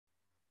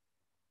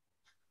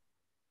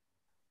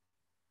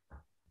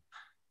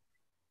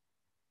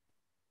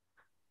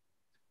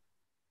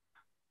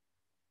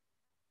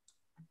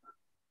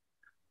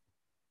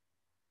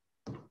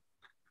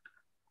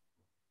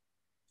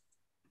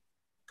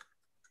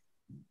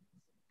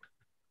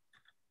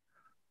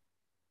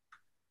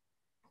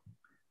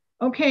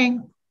Okay,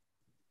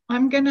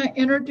 I'm going to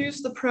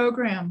introduce the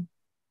program.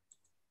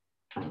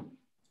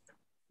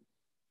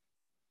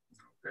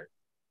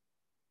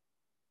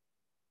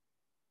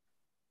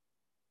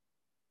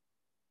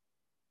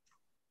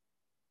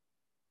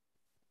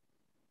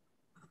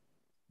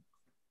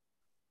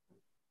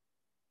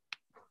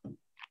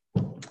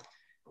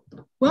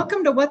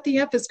 Welcome to What the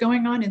F is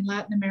Going On in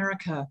Latin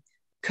America,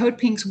 Code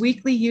Pink's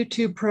weekly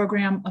YouTube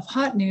program of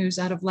hot news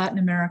out of Latin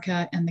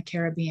America and the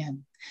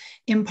Caribbean.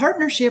 In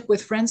partnership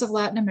with Friends of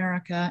Latin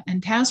America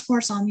and Task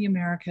Force on the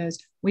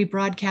Americas, we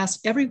broadcast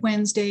every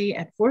Wednesday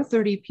at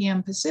 4:30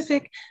 p.m.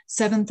 Pacific,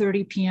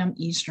 7:30 p.m.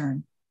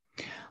 Eastern.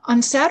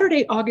 On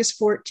Saturday, August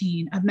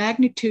 14, a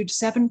magnitude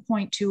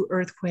 7.2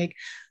 earthquake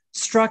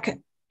struck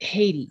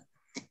Haiti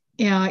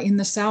in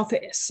the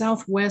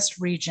southwest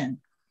region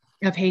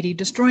of Haiti,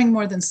 destroying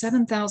more than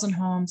 7,000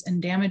 homes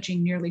and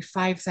damaging nearly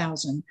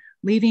 5,000,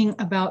 leaving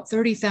about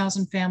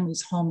 30,000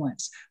 families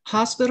homeless.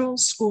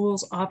 Hospitals,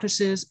 schools,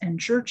 offices, and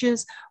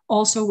churches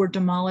also were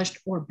demolished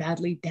or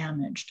badly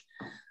damaged.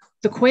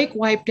 The quake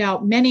wiped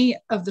out many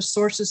of the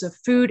sources of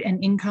food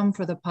and income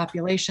for the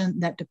population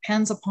that it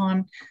depends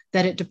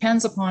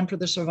upon for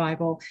the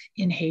survival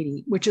in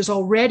Haiti, which is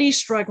already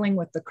struggling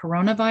with the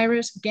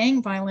coronavirus,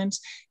 gang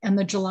violence, and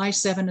the July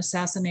 7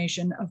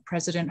 assassination of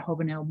President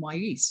Jovenel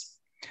Moïse.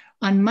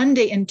 On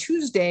Monday and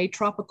Tuesday,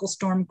 Tropical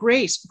Storm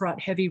Grace brought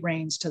heavy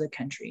rains to the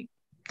country.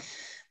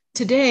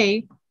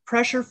 Today,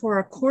 pressure for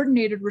a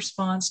coordinated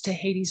response to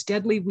Haiti's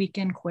deadly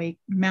weekend quake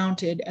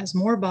mounted as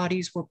more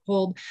bodies were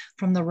pulled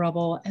from the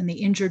rubble and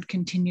the injured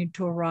continued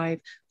to arrive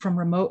from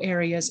remote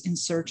areas in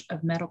search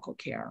of medical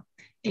care.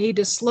 Aid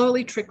is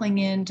slowly trickling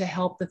in to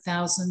help the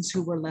thousands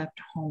who were left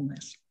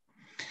homeless.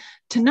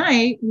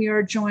 Tonight, we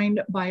are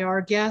joined by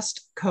our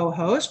guest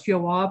co-host,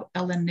 Yoav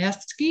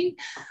Elenevsky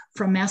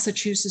from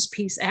Massachusetts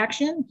Peace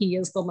Action. He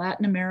is the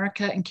Latin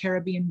America and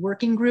Caribbean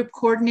Working Group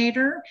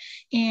Coordinator.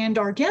 And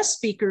our guest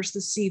speakers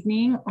this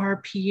evening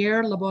are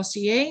Pierre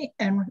Labossiere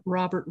and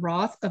Robert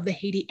Roth of the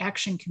Haiti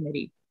Action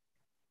Committee.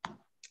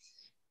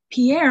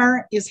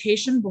 Pierre is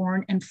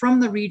Haitian-born and from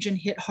the region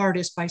hit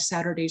hardest by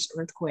Saturday's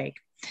earthquake.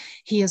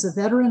 He is a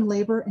veteran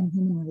labor and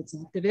human rights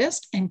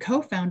activist and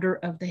co-founder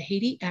of the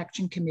Haiti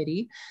Action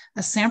Committee,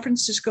 a San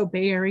Francisco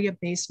Bay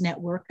Area-based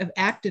network of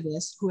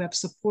activists who have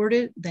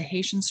supported the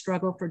Haitian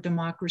struggle for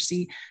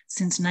democracy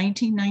since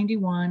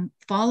 1991,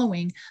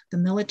 following the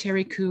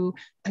military coup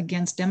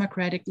against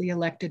democratically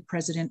elected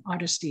President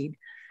Aristide.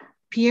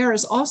 Pierre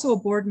is also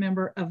a board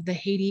member of the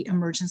Haiti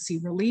Emergency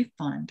Relief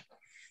Fund.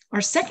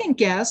 Our second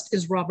guest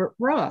is Robert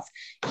Roth.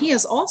 He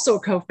is also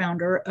a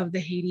co-founder of the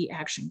Haiti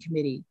Action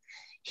Committee.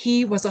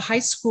 He was a high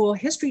school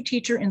history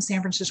teacher in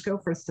San Francisco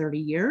for 30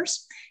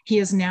 years. He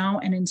is now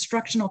an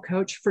instructional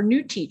coach for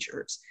new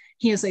teachers.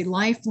 He is a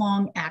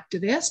lifelong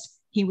activist.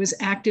 He was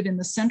active in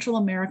the Central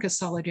America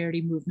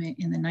Solidarity Movement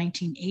in the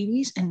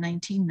 1980s and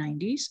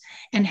 1990s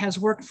and has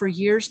worked for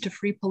years to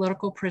free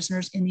political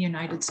prisoners in the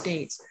United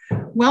States.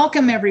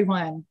 Welcome,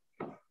 everyone.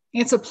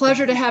 It's a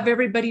pleasure to have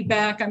everybody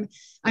back.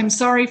 I'm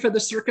sorry for the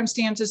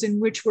circumstances in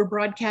which we're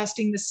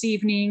broadcasting this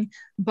evening,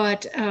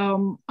 but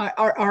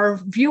our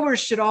viewers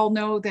should all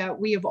know that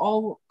we have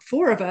all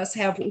four of us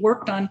have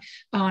worked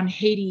on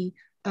Haiti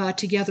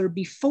together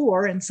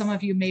before, and some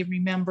of you may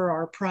remember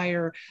our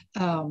prior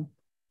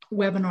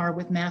webinar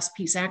with Mass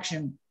Peace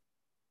Action.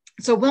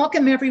 So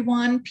welcome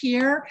everyone.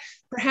 Pierre,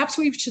 perhaps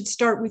we should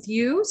start with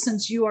you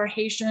since you are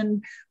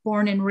Haitian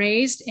born and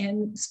raised,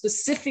 and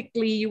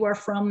specifically you are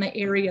from the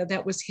area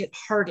that was hit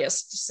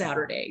hardest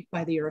Saturday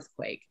by the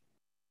earthquake.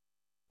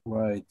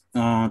 Right.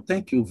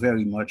 Thank you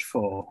very much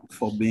for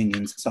being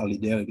in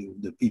solidarity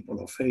with the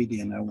people of Haiti,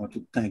 and I want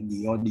to thank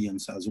the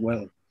audience as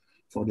well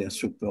for their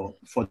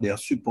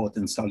support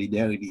and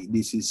solidarity.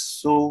 This is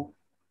so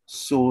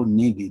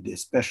needed,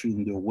 especially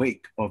in the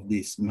wake of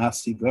this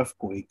massive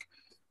earthquake.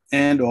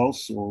 And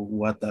also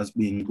what has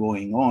been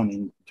going on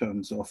in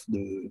terms of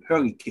the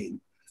hurricane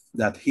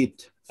that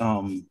hit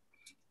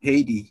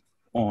Haiti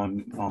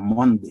on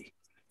Monday.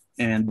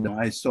 And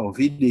I saw a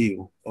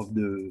video of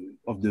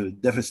the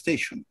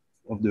devastation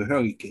of the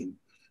hurricane,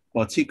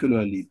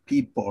 particularly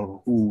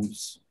people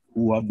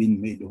who have been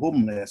made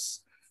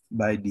homeless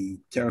by the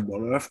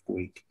terrible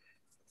earthquake,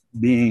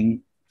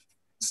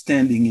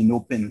 standing in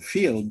open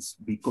fields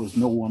because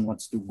no one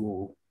wants to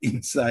go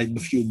inside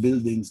the few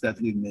buildings that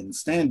remain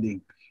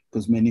standing,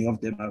 because many of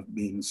them have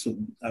been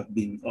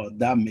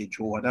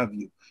damaged or what have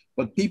you.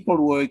 But people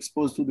were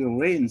exposed to the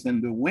rains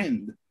and the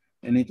wind,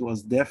 and it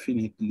was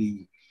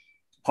definitely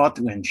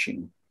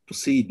heart-wrenching to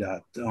see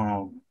that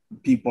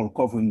people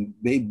covering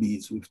their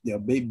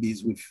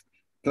babies with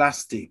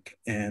plastic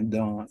and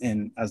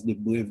as they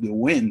brave the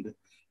wind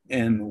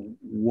and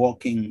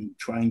walking,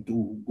 trying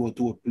to go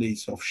to a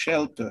place of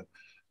shelter,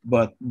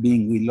 but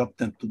being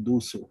reluctant to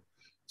do so.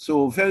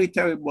 So very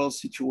terrible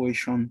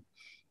situation.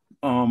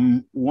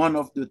 One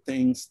of the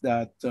things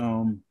that,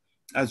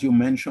 as you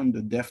mentioned,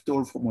 the death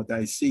toll from what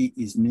I see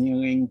is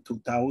nearing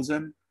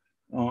 2,000.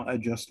 I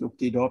just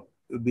looked it up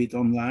a bit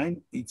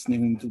online. It's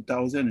nearing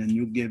 2,000, and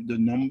you gave the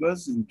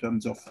numbers in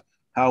terms of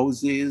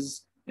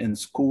houses and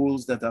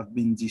schools that have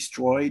been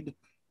destroyed.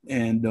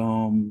 And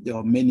there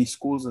are many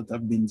schools that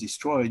have been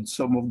destroyed.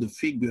 Some of the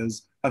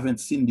figures, haven't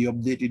seen the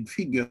updated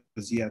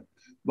figures yet,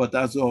 but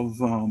as of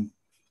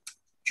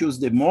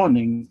Tuesday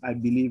morning, I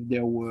believe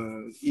there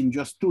were, in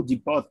just 2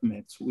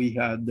 departments, we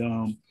had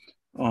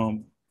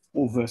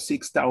over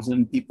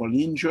 6,000 people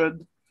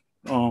injured,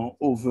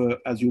 over,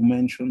 as you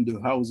mentioned, the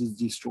houses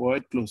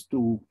destroyed, close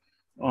to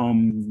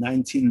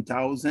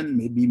 19,000,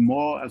 maybe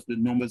more, as the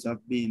numbers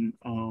have been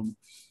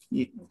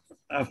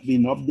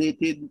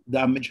updated.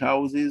 Damaged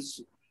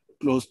houses,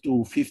 close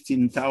to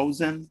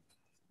 15,000.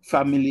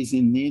 Families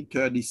in need,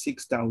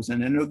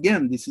 36,000. And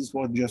again, this is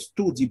for just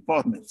 2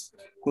 departments,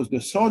 because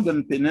the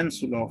southern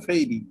peninsula of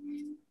Haiti,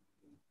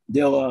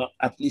 there were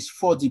at least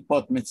 4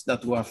 departments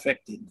that were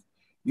affected.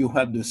 You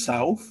had the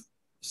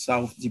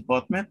South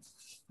Department.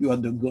 You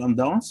had the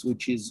Grand'Anse,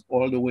 which is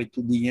all the way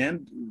to the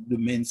end. The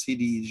main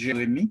city is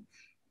Jérémie.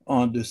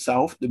 On the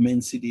South, the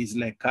main city is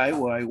Lekkai,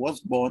 where I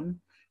was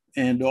born.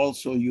 And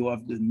also you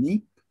have the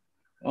NIP,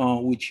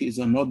 which is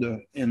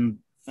another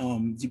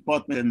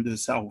department in the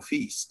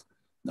Southeast.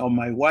 Now,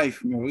 my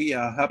wife,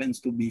 Maria, happens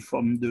to be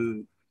from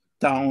the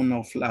town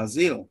of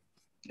Lazille,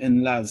 and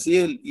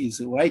Lazille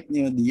is right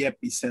near the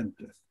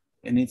epicenter,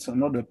 and it's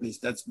another place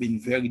that's been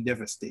very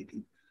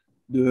devastated.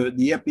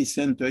 The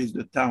epicenter is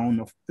the town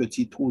of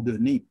Petit Trou de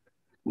Nip,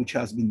 which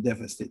has been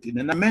devastated.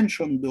 And I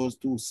mentioned those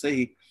to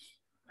say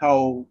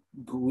how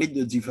great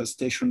the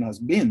devastation has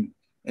been,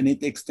 and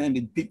it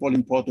extended. People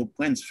in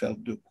Port-au-Prince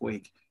felt the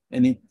quake,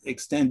 and it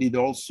extended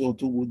also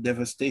to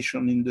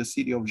devastation in the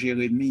city of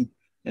Jérémie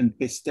and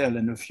Pestel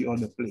and a few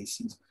other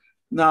places.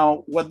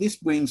 Now, what this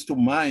brings to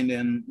mind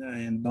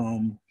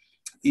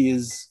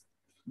is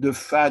the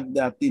fact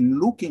that in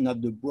looking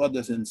at the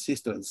brothers and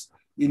sisters,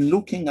 in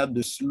looking at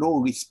the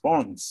slow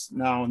response,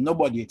 now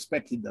nobody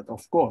expected that,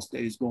 of course,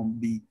 there is going to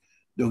be,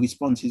 the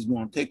response is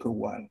going to take a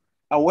while.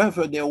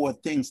 However, there were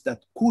things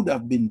that could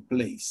have been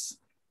placed,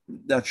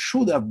 that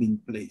should have been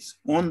placed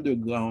on the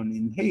ground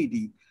in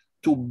Haiti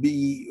to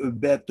be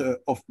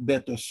of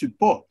better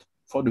support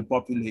for the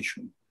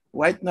population.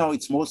 Right now,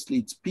 it's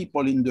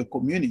people in the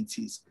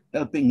communities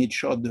helping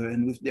each other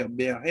and with their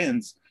bare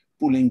hands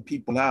pulling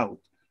people out.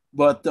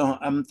 But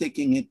I'm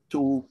taking it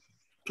to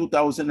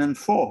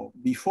 2004,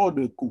 before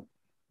the coup.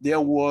 There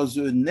was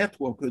a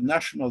network, a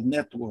national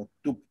network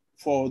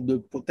for the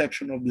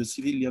protection of the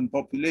civilian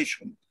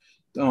population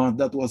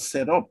that was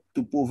set up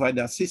to provide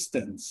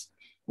assistance,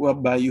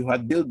 whereby you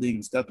had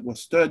buildings that were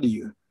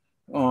sturdier.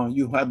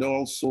 You had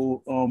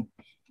also,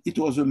 it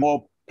was a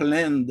more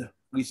planned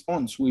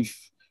response with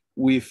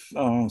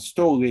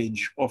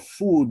storage of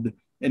food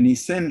and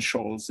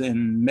essentials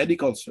and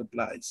medical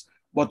supplies.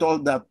 But all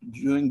that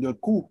during the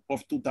coup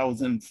of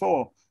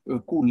 2004, a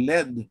coup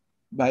led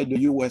by the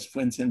US,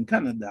 France, and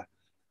Canada,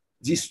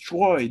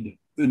 destroyed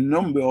a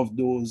number of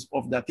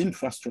that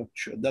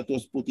infrastructure that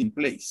was put in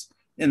place.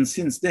 And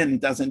since then,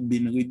 it hasn't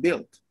been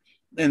rebuilt.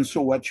 And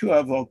so what you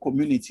have are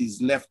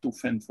communities left to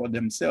fend for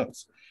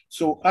themselves.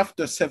 So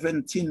after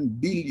 $17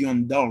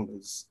 billion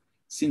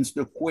since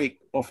the quake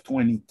of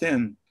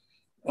 2010,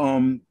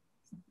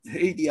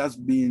 Haiti has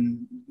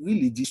been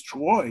really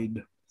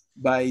destroyed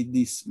by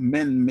this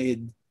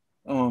man-made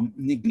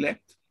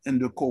neglect and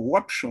the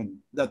corruption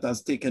that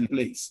has taken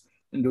place.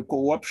 And the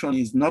corruption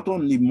is not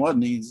only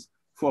monies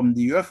from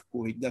the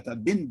earthquake that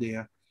had been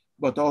there,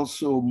 but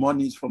also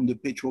monies from the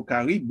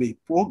Petro-Caribe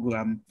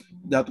program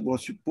that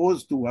was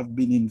supposed to have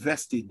been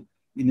invested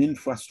in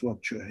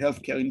infrastructure,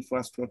 healthcare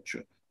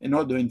infrastructure, and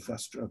other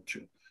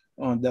infrastructure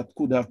that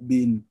could have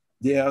been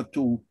there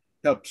to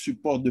help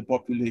support the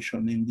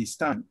population in this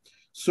time.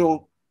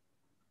 So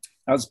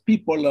as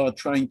people are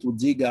trying to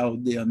dig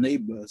out their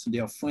neighbors,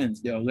 their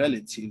friends, their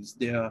relatives,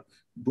 their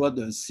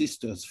brothers,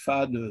 sisters,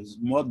 fathers,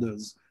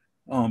 mothers,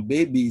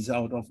 babies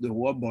out of the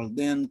rubble,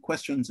 then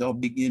questions are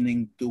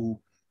beginning to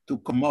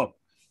come up.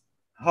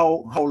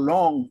 How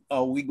long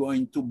are we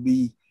going to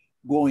be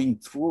going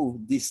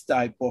through this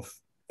type of,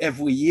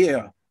 every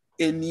year,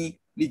 any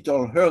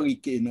little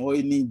hurricane or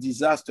any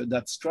disaster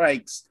that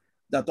strikes,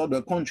 that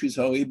other countries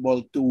are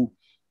able to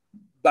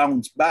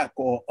bounce back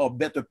or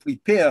better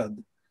prepared?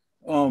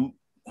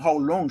 How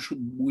long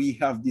should we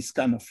have this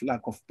kind of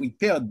lack of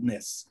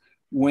preparedness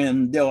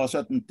when there are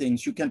certain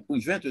things? You can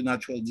prevent a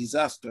natural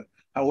disaster.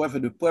 However,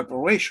 the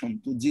preparation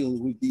to deal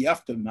with the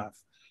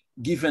aftermath,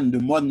 given the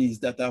monies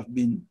that have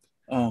been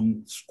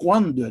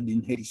squandered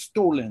in Haiti,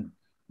 stolen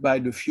by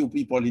the few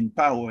people in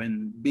power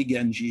and big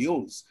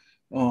NGOs,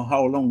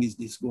 how long is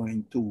this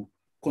going to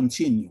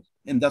continue?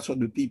 And that's what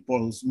the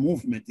people's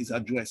movement is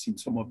addressing,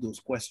 some of those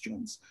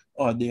questions.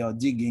 Or they are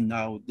digging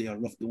out their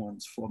loved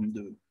ones from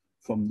the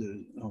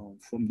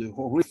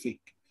horrific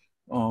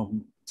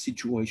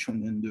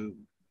situation and the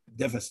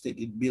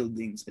devastated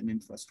buildings and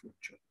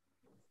infrastructure.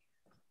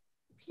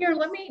 Pierre,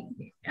 let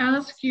me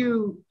ask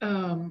you,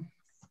 I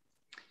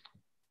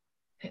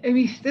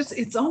mean,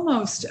 it's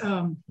almost,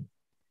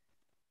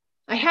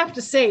 I have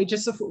to say,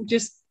 just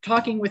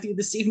talking with you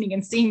this evening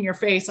and seeing your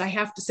face, I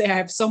have to say I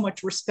have so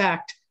much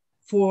respect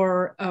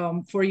for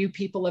you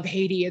people of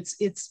Haiti.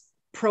 It's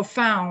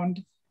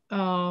profound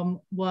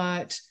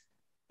what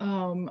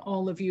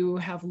all of you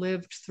have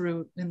lived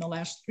through in the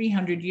last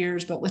 300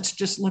 years, but let's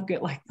just look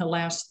at like the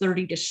last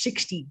 30 to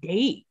 60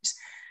 days.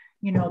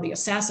 You know, the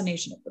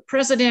assassination of the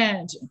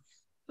president,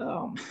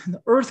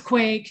 the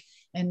earthquake,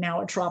 and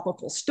now a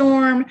tropical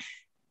storm.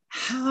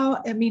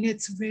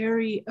 It's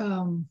very,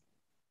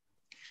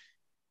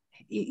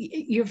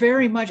 you're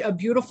very much a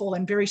beautiful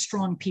and very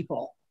strong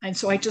people. And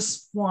so I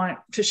just want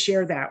to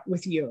share that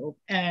with you,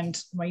 and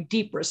my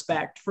deep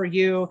respect for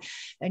you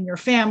and your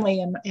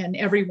family and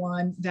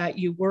everyone that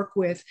you work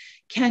with.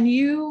 Can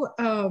you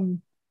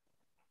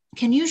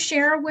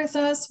share with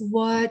us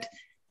what,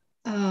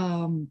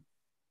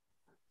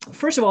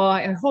 first of all,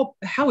 I hope,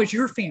 how is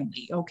your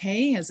family?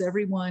 Okay, is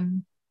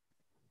everyone?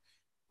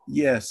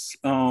 Yes,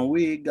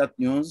 we got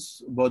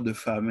news about the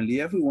family.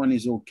 Everyone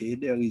is okay.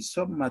 There is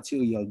some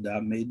material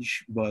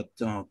damage, but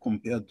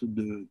compared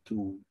to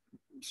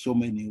so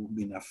many who've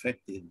been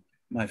affected,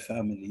 my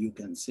family, you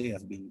can say,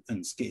 has been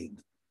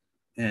unscathed.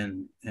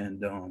 And my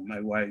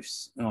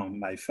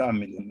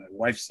family on my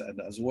wife's side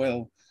as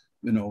well,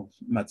 you know,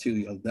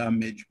 material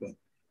damage, but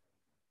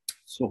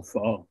so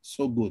far,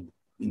 so good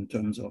in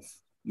terms of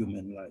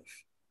human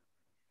life.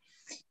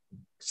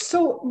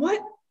 So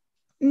what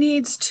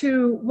needs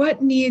to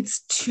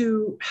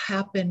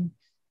happen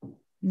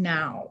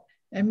now?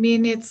 I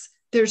mean,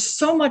 there's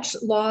so much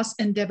loss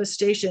and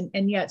devastation,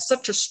 and yet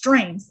such a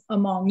strength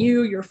among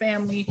you, your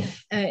family,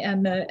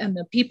 and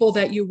the people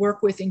that you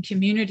work with in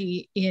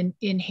community in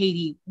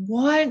Haiti.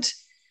 What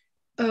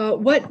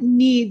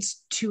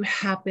needs to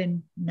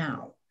happen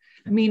now?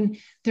 I mean,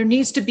 there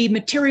needs to be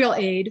material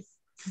aid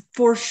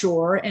for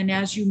sure, and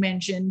as you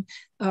mentioned,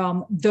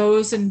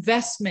 those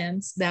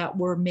investments that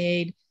were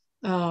made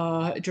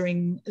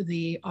during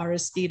the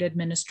Aristide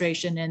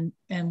administration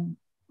and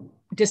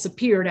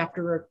disappeared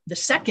after the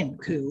second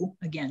coup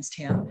against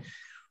him.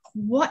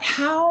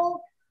 How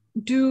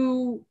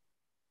do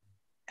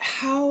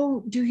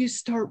you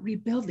start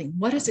rebuilding?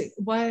 What is it?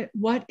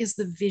 What is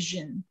the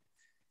vision?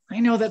 I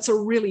know that's a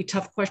really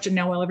tough question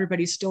now while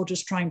everybody's still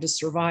just trying to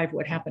survive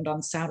what happened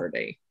on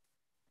Saturday.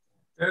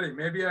 Terry,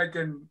 maybe I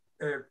can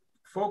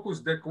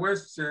focus the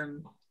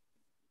question: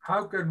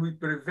 how can we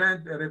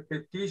prevent a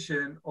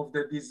repetition of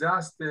the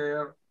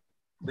disaster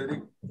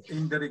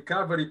in the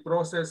recovery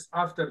process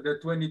after the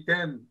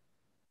 2010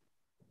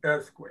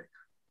 earthquake?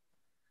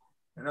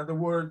 In other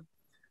words,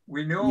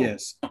 we know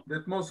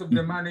that most of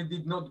the money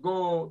did not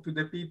go to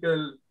the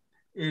people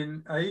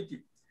in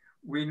Haiti.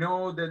 We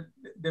know that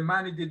the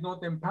money did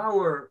not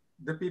empower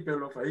the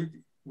people of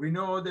Haiti. We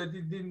know that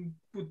it didn't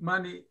put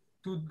money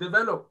to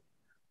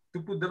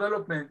put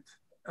development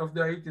of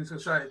the Haitian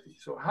society.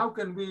 So how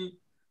can we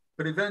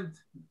prevent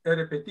a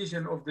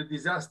repetition of the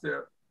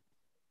disaster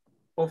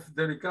of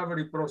the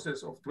recovery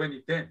process of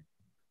 2010?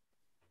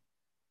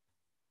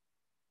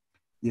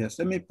 Yes,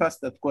 let me pass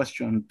that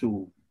question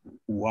to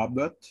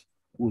Robert,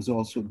 who's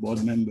also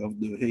board member of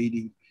the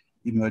Haiti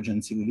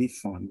Emergency Relief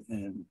Fund.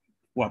 And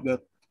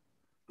Robert,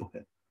 go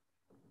ahead.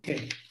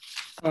 Okay.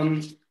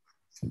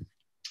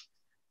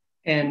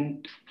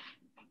 And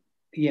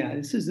yeah,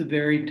 this is a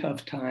very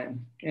tough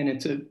time. And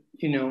it's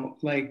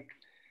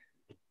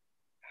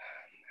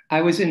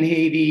I was in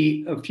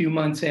Haiti a few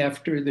months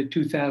after the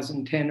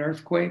 2010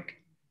 earthquake.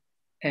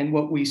 And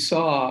what we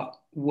saw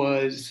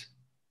was,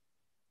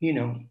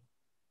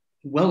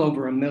 well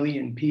over 1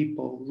 million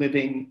people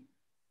living,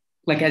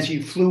 like as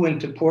you flew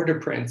into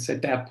Port-au-Prince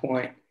at that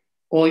point,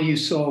 all you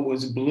saw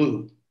was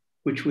blue,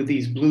 which were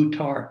these blue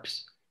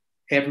tarps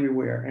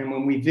everywhere. And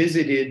when we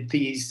visited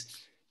these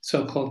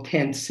so-called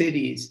tent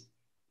cities,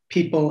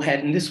 people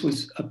had, and this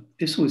was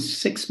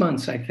 6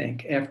 months, I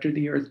think, after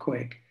the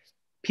earthquake,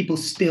 people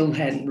still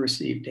hadn't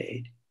received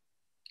aid.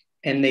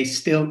 And they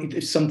still,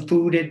 some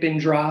food had been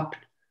dropped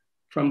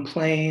from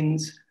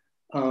planes,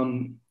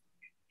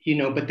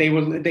 but they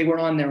were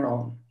on their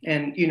own.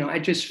 And, I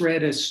just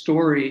read a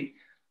story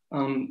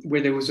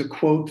where there was a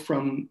quote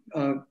from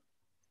a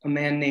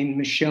man named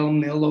Michel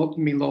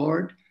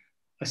Milord,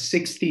 a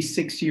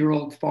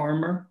 66-year-old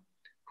farmer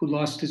who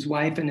lost his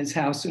wife and his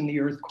house in the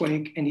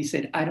earthquake. And he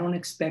said, "I don't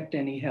expect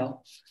any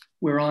help.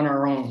 We're on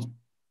our own.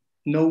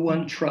 No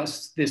one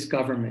trusts this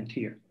government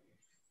here."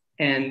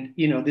 And,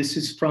 this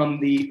is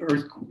from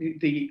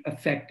the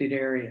affected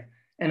area.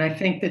 And I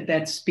think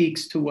that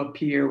speaks to what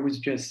Pierre was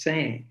just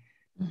saying,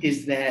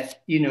 is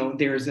that,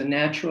 there's a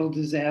natural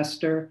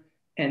disaster,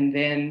 and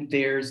then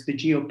there's the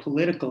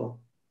geopolitical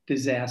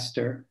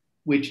disaster,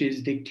 which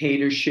is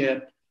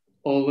dictatorship,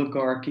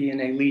 oligarchy,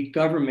 and elite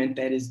government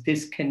that is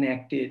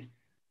disconnected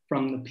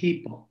from the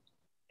people.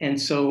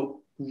 And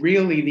so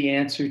really the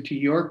answer to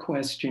your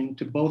question,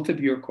 to both of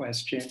your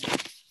questions,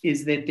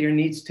 is that there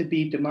needs to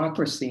be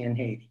democracy in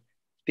Haiti.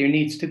 There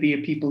needs to be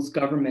a people's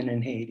government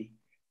in Haiti.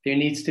 There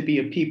needs to be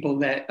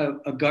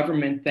a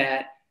government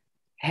that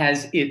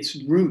has its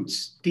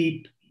roots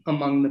deep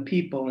among the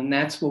people. And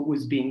that's what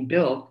was being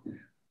built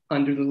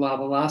under the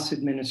Lavalas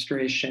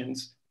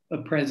administrations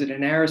of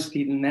President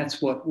Aristide. And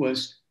that's what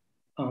was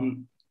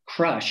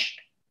crushed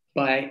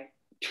by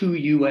 2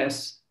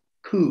 US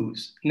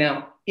coups.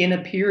 Now, in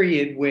a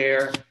period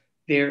where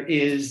there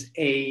is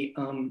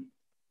an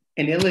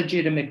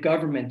illegitimate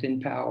government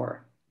in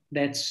power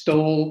that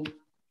stole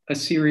a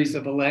series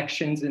of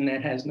elections and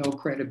that has no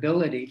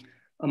credibility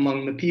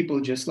among the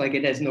people, just like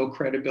it has no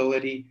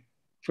credibility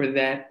for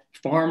that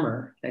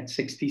farmer, that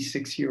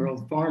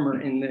 66-year-old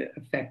farmer in the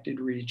affected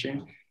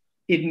region,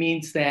 it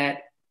means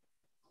that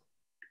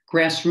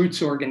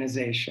grassroots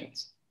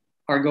organizations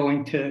are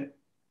going to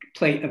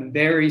play a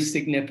very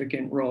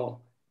significant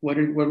role. What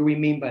do we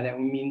mean by that?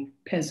 We mean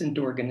peasant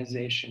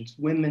organizations,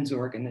 women's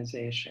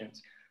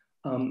organizations,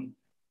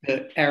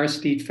 the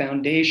Aristide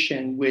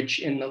Foundation, which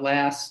in the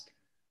last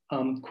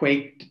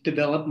quake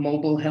developed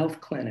mobile health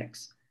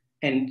clinics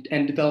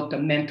and developed a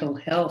mental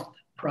health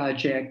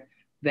project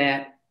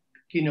that,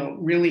 you know,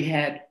 really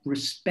had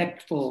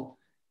respectful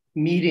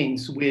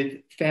meetings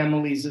with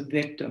families of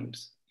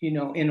victims, you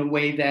know, in a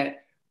way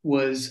that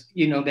was,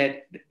 you know,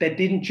 that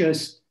didn't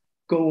just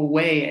go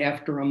away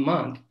after a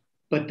month,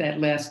 but that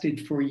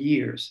lasted for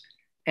years.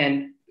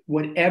 And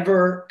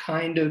whatever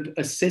kind of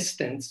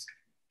assistance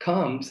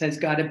comes has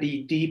got to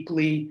be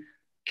deeply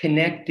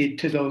connected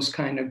to those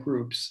kind of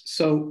groups.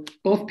 So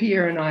both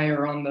Pierre and I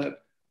are on the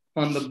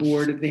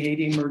board of the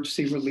Haiti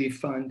Emergency Relief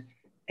Fund,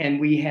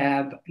 and we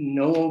have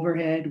no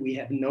overhead, we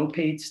have no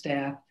paid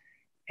staff.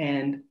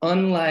 And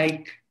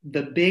unlike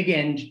the big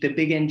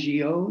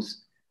NGOs,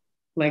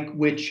 like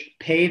which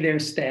pay their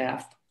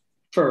staff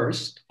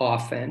first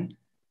often,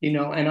 you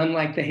know, and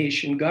unlike the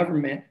Haitian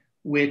government,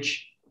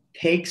 which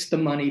takes the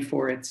money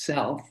for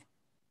itself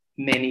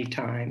many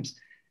times,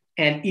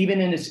 and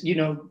even in this, you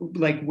know,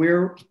 like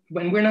we're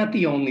not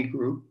the only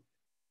group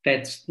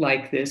that's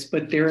like this,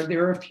 but there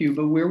are a few,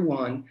 but we're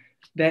one,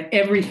 that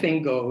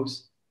everything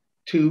goes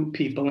to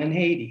people in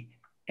Haiti,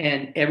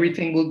 and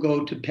everything will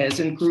go to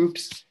peasant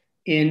groups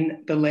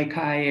in the Lake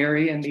Hai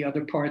area and the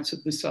other parts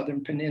of the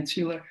Southern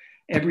Peninsula.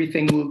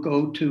 Everything will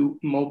go to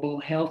mobile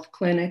health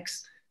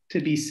clinics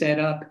to be set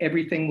up.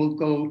 Everything will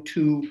go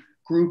to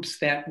groups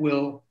that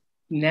will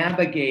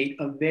navigate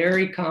a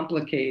very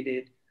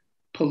complicated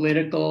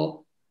political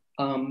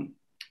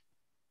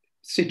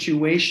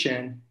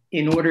situation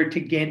in order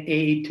to get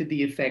aid to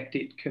the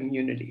affected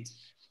communities.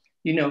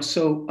 You know,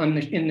 so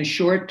in the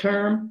short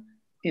term,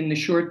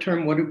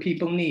 what do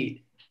people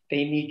need?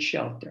 They need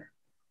shelter.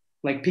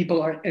 Like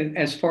people are,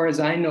 as far as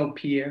I know,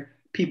 Pierre,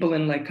 people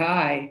in Lake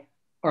Hai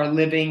are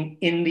living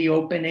in the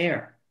open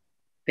air.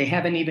 They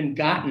haven't even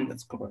gotten,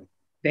 That's correct.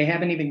 They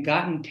haven't even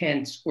gotten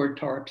tents or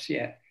tarps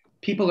yet.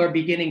 People are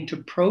beginning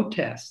to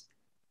protest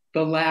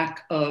the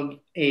lack of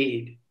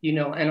aid, you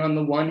know, and on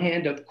the one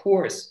hand, of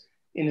course,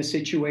 in a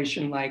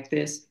situation like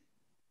this,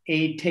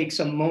 aid takes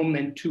a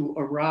moment to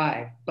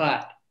arrive,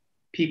 but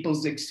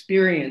people's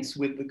experience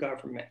with the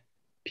government,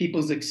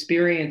 people's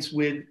experience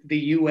with the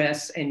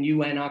US and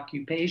UN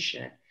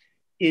occupation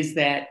is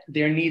that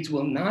their needs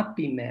will not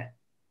be met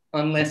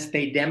unless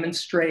they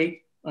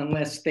demonstrate,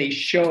 unless they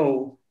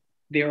show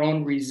their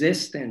own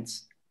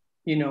resistance,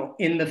 you know,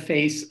 in the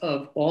face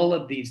of all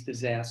of these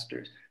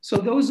disasters. So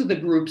those are the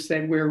groups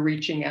that we're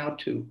reaching out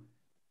to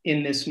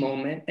in this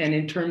moment. And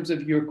in terms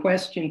of your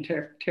question,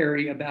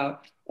 Terry,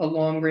 about a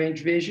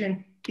long-range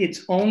vision,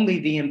 it's only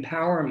the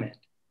empowerment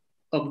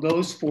of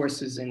those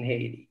forces in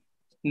Haiti,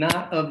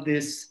 not of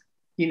this,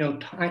 you know,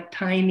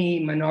 tiny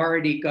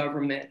minority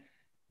government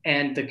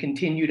and the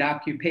continued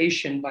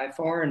occupation by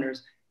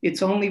foreigners.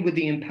 It's only with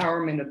the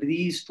empowerment of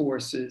these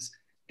forces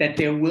that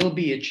there will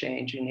be a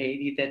change in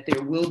Haiti, that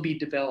there will be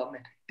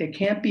development. There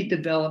can't be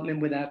development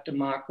without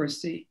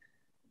democracy.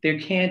 There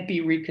can't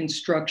be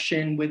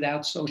reconstruction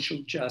without social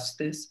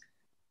justice,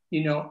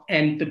 you know,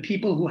 and the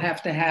people who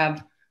have to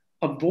have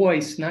a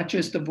voice, not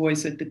just a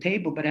voice at the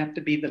table, but have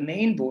to be the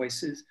main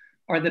voices,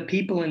 are the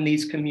people in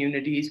these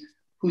communities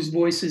whose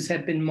voices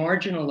have been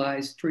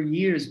marginalized for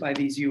years by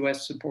these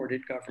US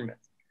supported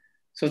governments.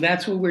 So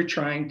that's what we're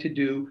trying to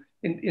do.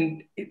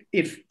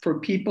 If for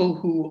people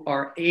who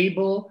are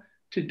able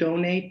to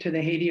donate to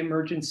the Haiti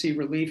Emergency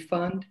Relief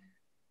Fund,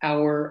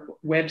 our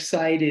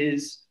website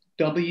is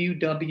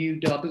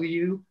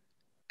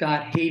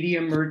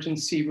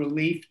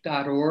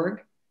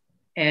www.haitiemergencyrelief.org.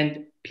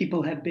 And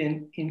people have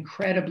been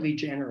incredibly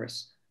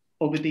generous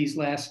over these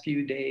last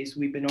few days.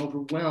 We've been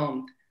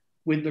overwhelmed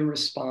with the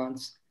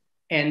response.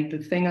 And the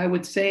thing I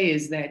would say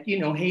is that, you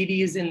know,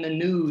 Haiti is in the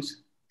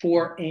news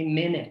for a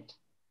minute.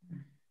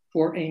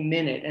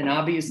 And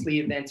obviously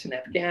events in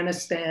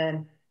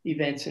Afghanistan,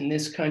 events in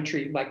this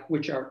country, like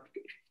which are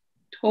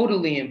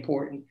totally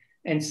important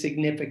and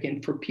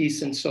significant for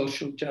peace and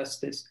social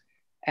justice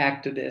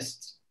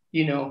activists,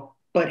 you know,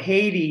 but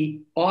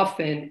Haiti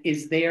often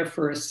is there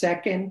for a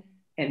second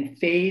and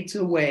fades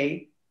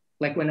away.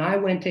 Like when I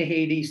went to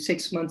Haiti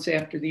 6 months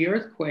after the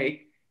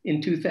earthquake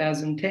in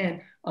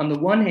 2010, on the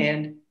one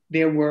hand,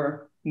 there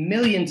were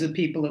millions of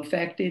people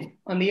affected.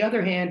 On the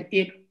other hand,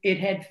 it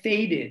had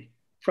faded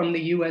from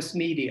the US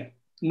media.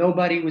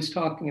 Nobody was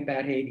talking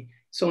about Haiti.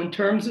 So in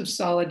terms of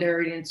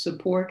solidarity and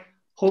support,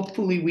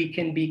 hopefully we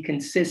can be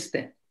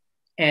consistent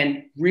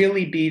and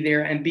really be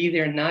there, and be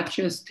there not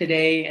just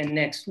today and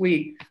next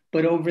week,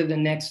 but over the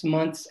next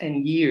months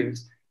and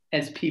years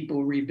as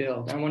people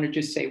rebuild. I want to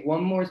just say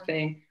one more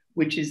thing,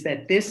 which is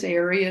that this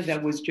area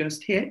that was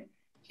just hit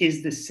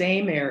is the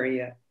same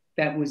area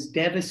that was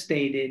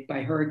devastated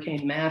by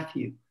Hurricane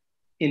Matthew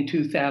in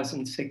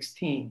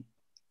 2016.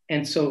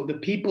 And so the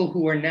people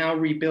who are now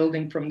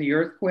rebuilding from the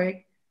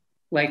earthquake,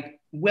 like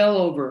well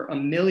over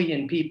 1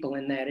 million people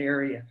in that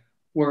area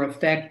were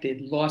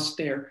affected, lost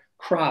their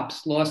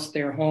crops, lost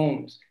their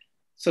homes.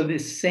 So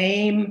this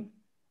same,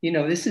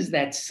 this is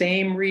that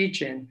same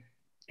region.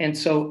 And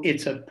so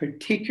it's a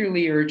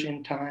particularly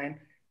urgent time.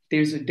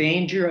 There's a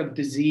danger of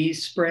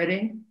disease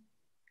spreading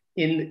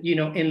in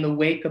the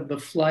wake of the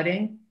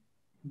flooding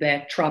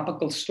that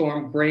Tropical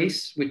Storm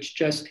Grace, which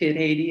just hit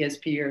Haiti, as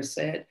Pierre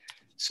said.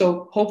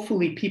 So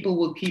hopefully people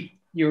will keep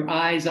your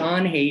eyes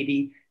on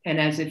Haiti, and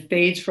as it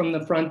fades from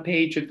the front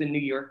page of the New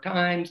York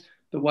Times,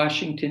 the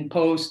Washington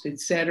Post,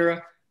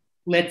 etc.,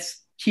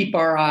 let's keep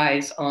our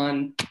eyes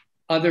on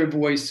other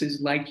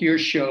voices like your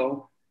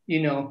show,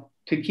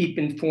 to keep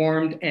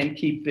informed and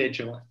keep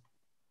vigilant.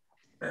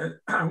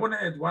 I want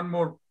to add one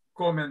more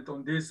comment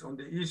on this, on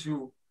the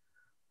issue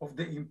of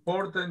the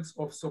importance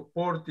of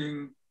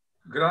supporting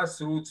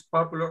grassroots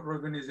popular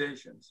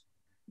organizations.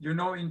 In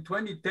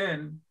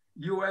 2010,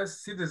 US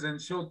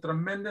citizens showed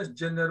tremendous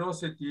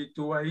generosity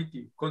to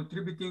Haiti,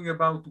 contributing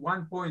about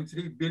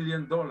 $1.3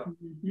 billion.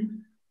 Mm-hmm.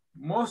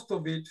 Most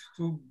of it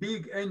to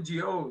big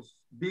NGOs,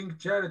 big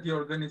charity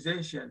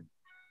organizations.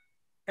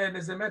 And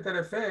as a matter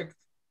of fact,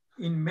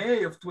 in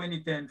May of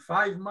 2010,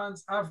 5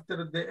 months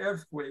after the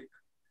earthquake,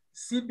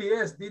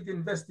 CBS did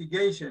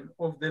investigation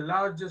of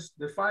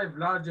the 5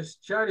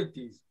 largest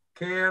charities: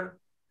 CARE,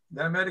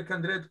 the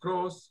American Red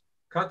Cross,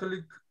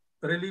 Catholic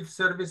Relief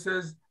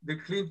Services, the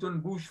Clinton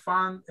Bush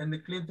Fund, and the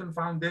Clinton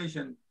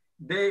Foundation.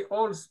 They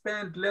all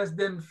spent less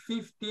than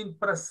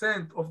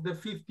 15% of the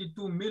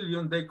 52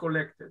 million they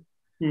collected.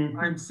 Mm-hmm.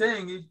 I'm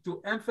saying it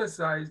to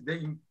emphasize the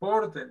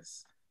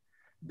importance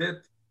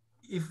that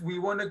if we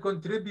want to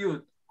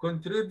contribute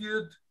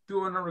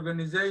to an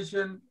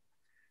organization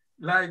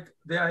like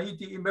the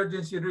Haiti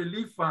Emergency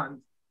Relief Fund,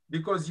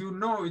 because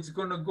it's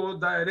going to go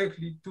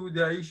directly to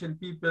the Haitian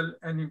people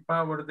and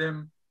empower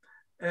them,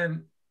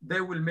 and they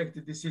will make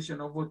the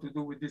decision of what to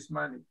do with this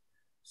money.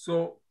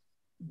 So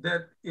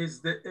that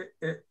is the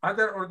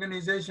other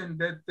organization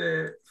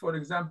that, for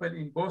example,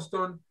 in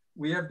Boston,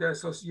 we have the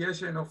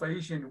Association of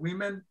Haitian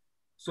Women.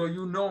 So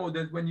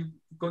that when you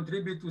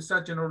contribute to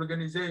such an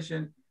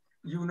organization,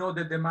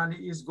 that the money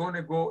is going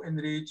to go and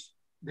reach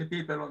the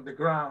people on the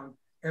ground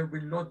and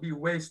will not be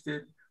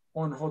wasted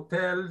on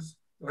hotels,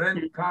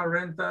 car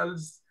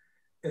rentals,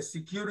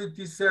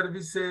 security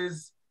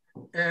services,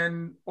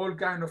 and all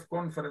kinds of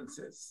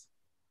conferences.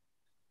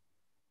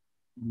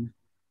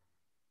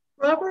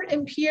 Robert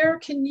and Pierre,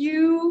 can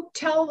you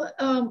tell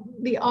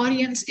the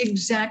audience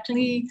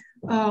exactly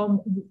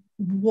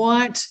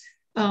what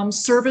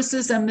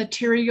services and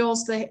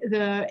materials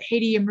the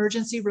Haiti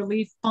Emergency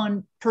Relief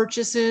Fund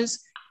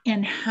purchases,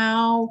 and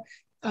how,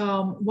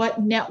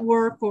 what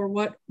network or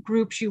what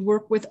groups you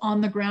work with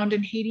on the ground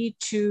in Haiti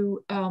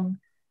to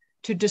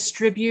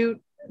distribute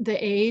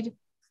the aid?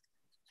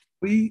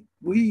 We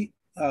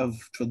have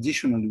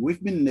traditionally,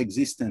 we've been in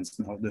existence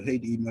now, the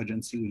Haiti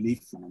Emergency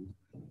Relief Fund,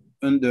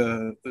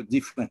 under a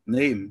different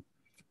name,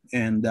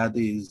 and that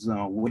is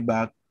way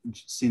back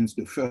since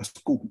the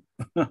first coup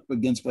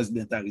against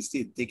President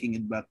Aristide, taking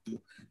it back to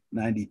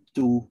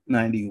 92,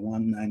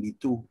 91,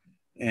 92,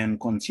 and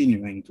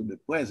continuing to the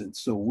present.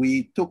 So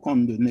we took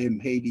on the name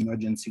Haiti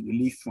Emergency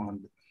Relief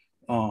Fund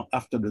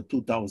after the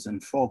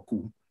 2004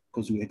 coup,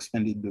 because we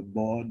expanded the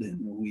board and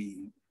we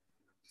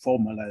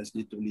formalized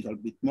it a little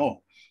bit more.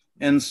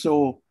 And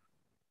so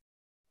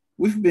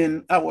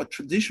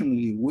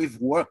traditionally, we've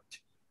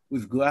worked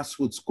with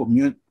grassroots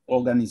community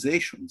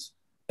organizations,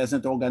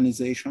 peasant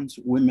organizations,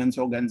 women's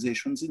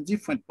organizations in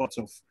different parts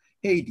of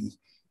Haiti.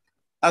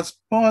 As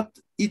part,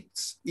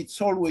 it's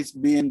always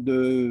been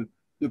the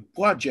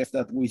projects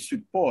that we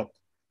support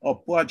are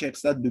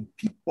projects that the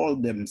people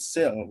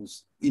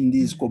themselves in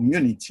these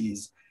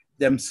communities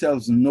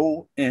themselves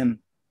know and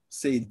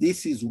say,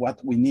 this is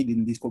what we need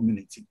in this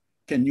community.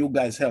 Can you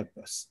guys help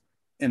us?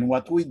 And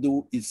what we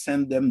do is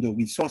send them the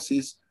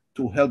resources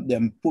to help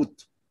them put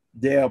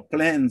their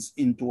plans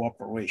into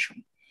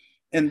operation.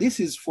 And this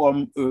is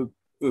from a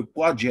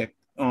project,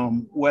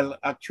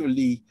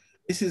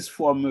 this is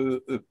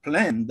from a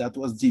plan that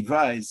was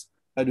devised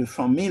by the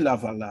Famille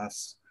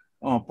Lavalas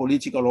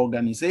political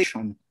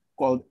organization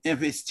called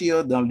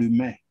Investir dans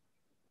l'Humain.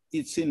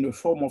 It's in the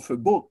form of a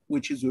book,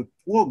 which is a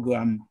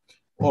program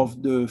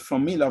of the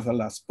Famille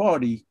Lavalas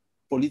party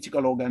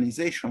political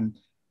organization,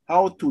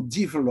 how to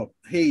develop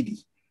Haiti,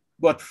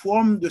 but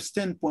from the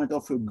standpoint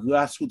of from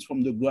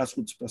the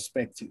grassroots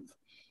perspective.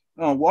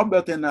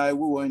 Robert and I,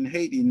 we were in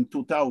Haiti in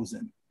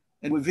 2000,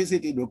 and we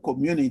visited a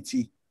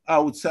community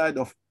outside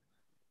of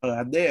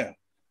there,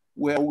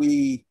 where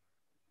we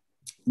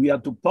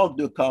had to park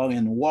the car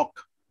and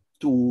walk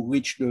to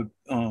reach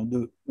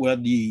where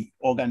the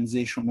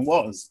organization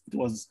was. It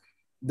was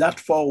that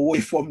far away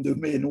from the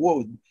main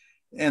road.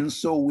 And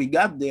so we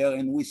got there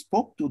and we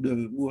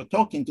were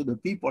talking to the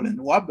people,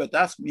 and Robert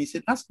asked me, he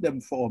said, ask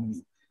them for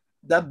me.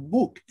 That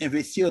book,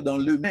 Investir dans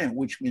l'humain,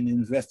 which means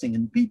investing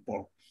in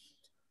people,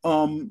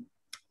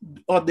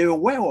 are they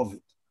aware of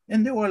it?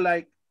 And they were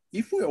like,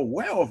 if we're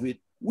aware of it,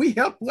 we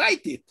help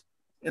write it.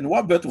 And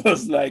Robert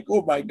was like,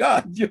 oh my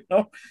God,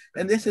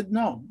 And they said,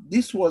 no,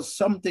 this was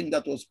something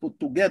that was put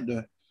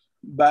together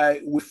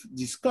with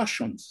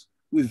discussions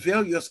with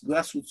various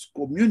grassroots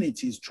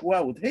communities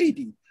throughout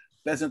Haiti,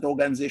 peasant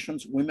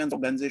organizations, women's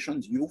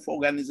organizations, youth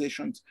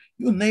organizations,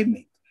 you name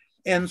it.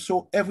 And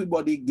so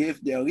everybody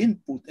gave their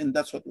input, and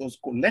that's what was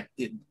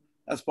collected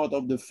as part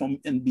of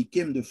and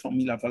became the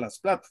Famille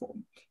Lavalas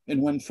platform.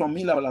 And when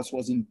Famille Lavalas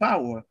was in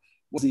power,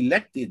 was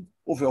elected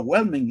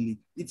overwhelmingly,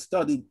 it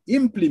started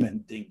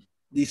implementing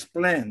this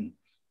plan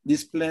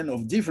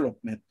of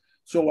development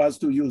so as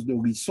to use the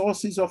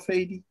resources of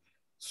Haiti,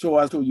 so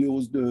as to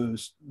use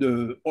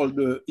all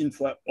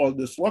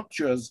the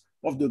structures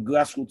of the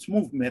grassroots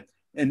movement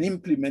and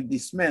implement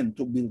this plan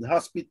to build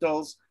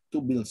hospitals,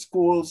 to build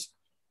schools,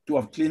 to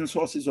have clean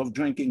sources of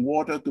drinking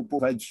water, to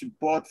provide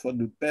support for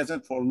the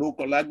peasant, for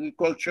local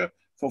agriculture,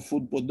 for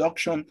food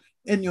production,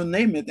 and you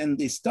name it. And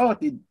they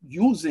started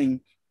using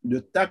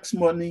the tax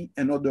money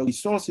and other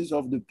resources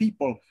of the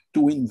people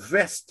to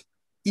invest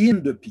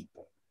in the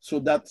people. So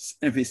that's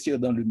Investir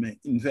dans l'humain,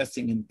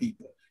 investing in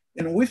people.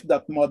 And with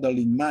that model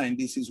in mind,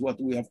 this is what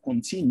we have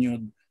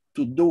continued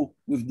to do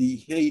with the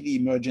Haiti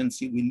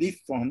Emergency Relief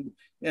Fund,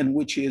 and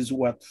which is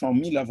what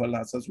Famille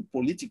Lavalas as a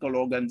political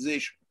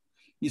organization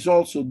is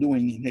also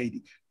doing in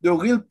Haiti. The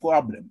real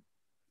problem,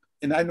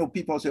 and I know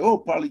people say, oh,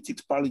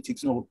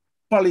 politics. No,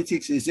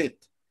 politics is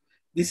it.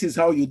 This is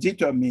how you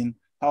determine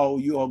how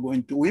you are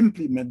going to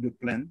implement the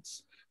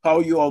plans, how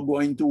you are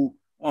going to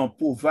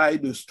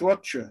provide a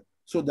structure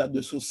so that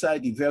the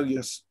society,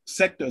 various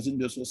sectors in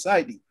the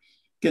society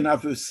can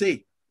have a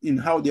say in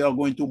how they are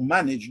going to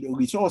manage the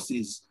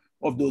resources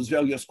of those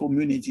various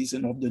communities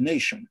and of the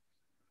nation.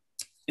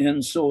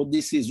 And so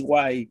this is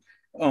why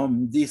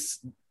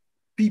this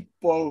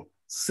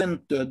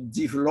people-centered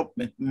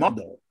development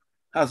model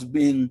has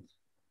been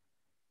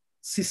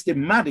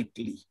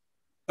systematically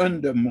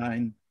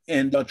undermined,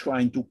 and are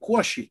trying to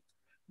quash it,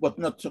 but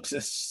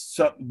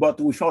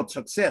without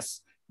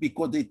success,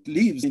 because it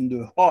lives in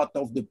the heart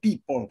of the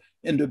people,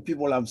 and the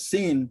people have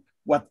seen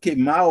what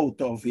came out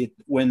of it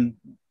when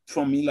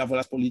Famille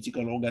Lavalas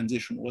political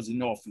organization was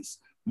in office.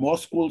 More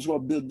schools were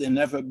built than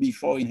ever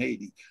before in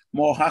Haiti.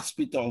 More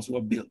hospitals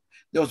were built.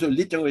 There was a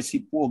literacy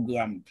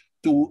program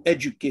to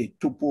educate,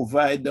 to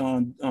provide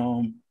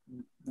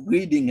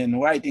reading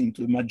and writing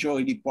to the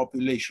majority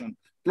population.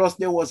 Plus,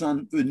 there was a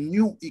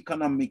new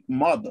economic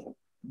model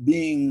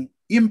being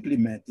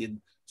implemented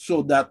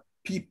so that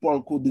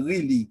people could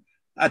really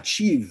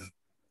achieve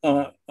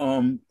a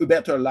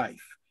better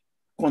life.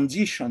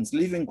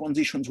 Living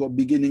conditions were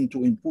beginning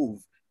to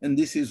improve. And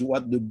this is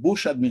what the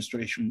Bush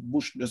administration,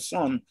 Bush the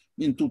son,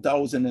 in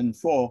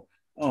 2004,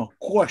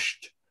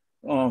 crushed,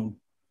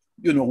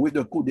 with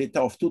the coup d'etat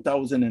of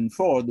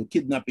 2004, the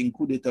kidnapping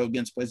coup d'etat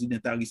against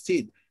President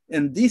Aristide.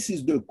 And this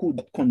is the coup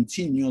that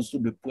continues to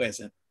the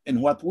present.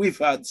 And what we've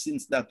had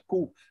since that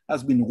coup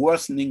has been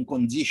worsening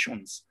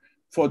conditions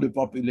for the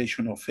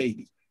population of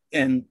Haiti,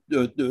 and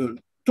the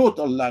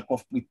total lack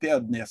of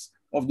preparedness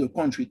of the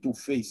country to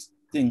face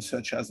things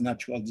such as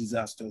natural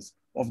disasters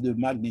of the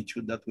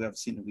magnitude that we have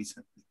seen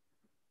recently.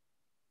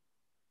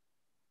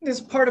 This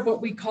is part of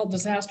what we call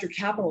disaster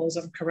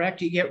capitalism,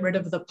 correct? You get rid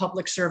of the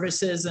public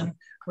services and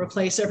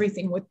replace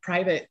everything with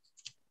private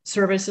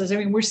services. I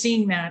mean, we're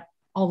seeing that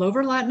all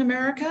over Latin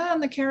America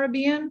and the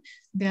Caribbean,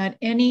 that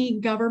any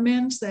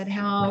governments that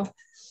have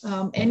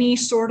any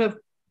sort of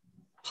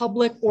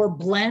public or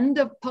blend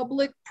of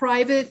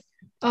public-private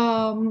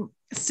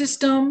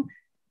system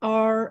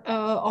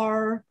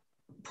are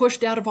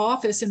pushed out of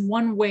office in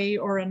one way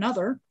or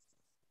another.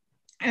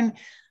 And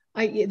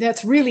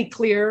that's really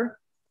clear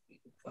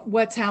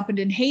what's happened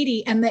in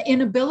Haiti, and the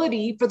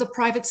inability for the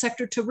private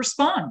sector to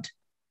respond.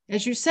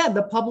 As you said,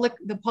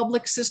 the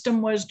public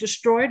system was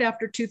destroyed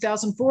after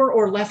 2004,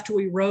 or left to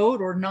erode,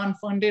 or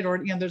non-funded,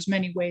 or there's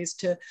many ways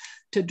to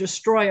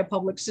destroy a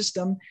public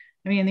system.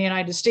 I mean, in the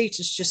United States,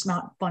 it's just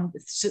not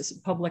funded.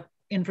 Public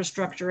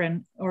infrastructure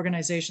and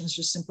organizations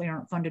just simply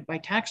aren't funded by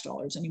tax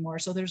dollars anymore.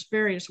 So there's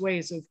various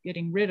ways of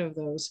getting rid of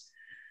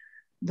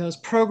those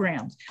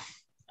programs.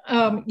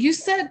 You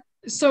said,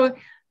 so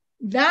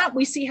that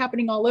we see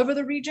happening all over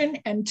the region,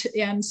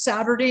 and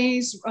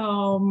Saturday's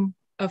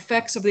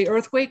effects of the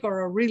earthquake are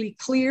a really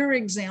clear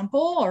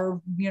example,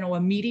 or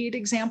immediate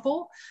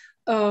example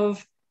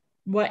of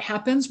what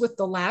happens with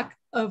the lack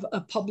of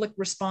a public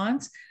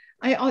response.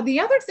 The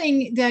other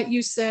thing that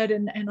you said,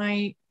 and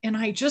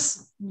I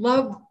just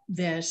love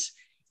this,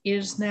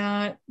 is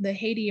that the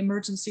Haiti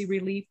Emergency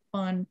Relief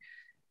Fund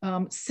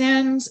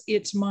sends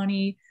its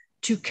money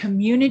to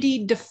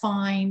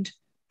community-defined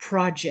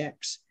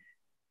projects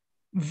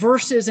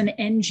versus an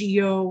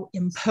NGO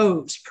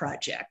imposed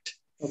project.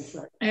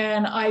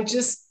 And I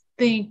just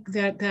think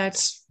that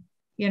that's,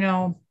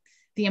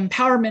 the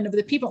empowerment of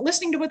the people,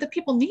 listening to what the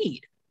people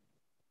need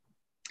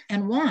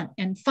and want,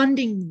 and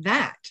funding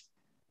that.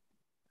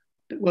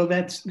 Well,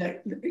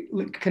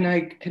 can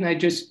I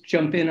just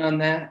jump in on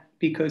that?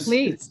 Because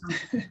please.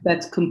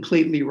 That's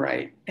completely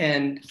right.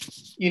 And,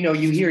 you know,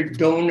 you hear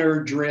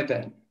donor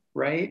driven,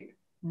 right?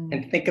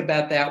 And think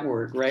about that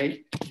word,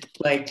 right?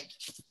 Like,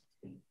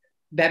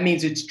 that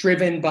means it's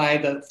driven by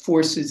the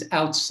forces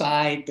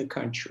outside the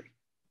country.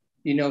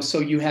 You know, so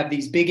you have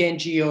these big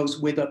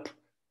NGOs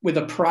with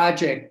a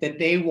project that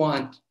they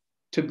want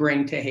to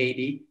bring to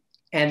Haiti,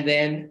 and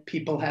then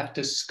people have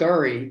to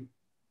scurry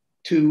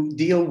to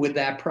deal with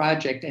that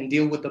project and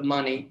deal with the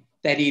money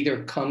that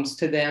either comes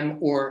to them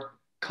or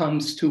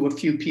comes to a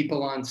few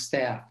people on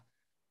staff.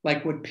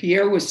 Like what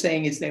Pierre was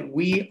saying is that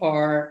we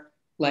are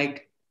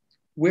like,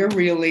 we're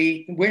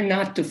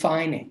not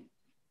defining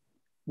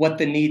what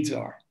the needs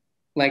are.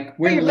 Like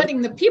you're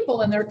letting the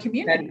people in their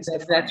communities.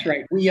 That's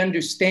right. We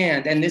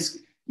understand. And this,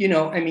 you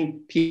know, I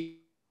mean,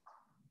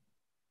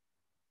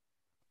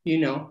 you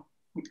know,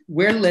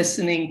 we're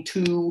listening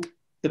to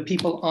the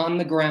people on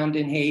the ground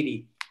in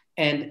Haiti,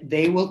 and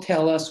they will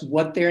tell us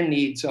what their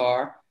needs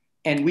are.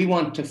 And we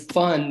want to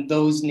fund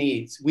those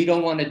needs. We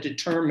don't want to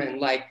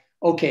determine like,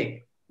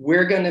 okay,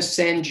 we're going to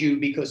send you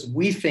because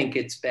we think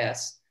it's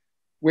best.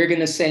 We're going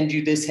to send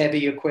you this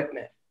heavy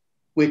equipment,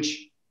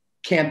 which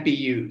can't be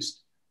used.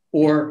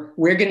 Or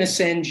we're going to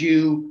send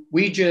you,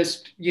 we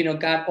just, you know,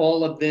 got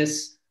all of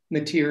this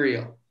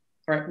material.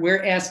 All right,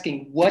 we're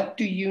asking, what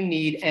do you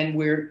need? And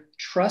we're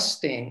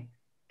trusting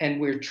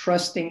and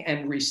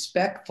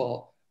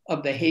respectful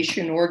of the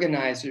Haitian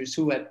organizers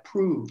who have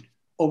proved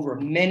over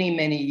many,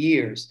 many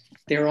years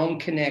their own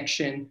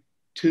connection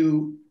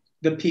to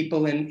the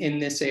people in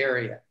this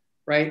area,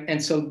 right?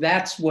 And so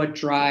that's what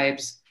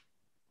drives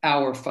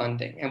our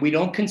funding. And we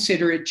don't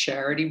consider it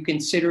charity, we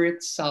consider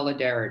it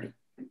solidarity.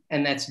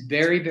 And that's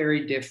very,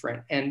 very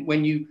different. And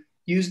when you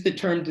use the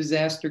term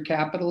disaster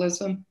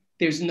capitalism,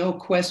 there's no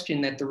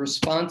question that the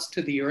response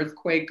to the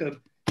earthquake of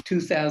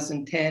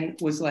 2010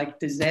 was like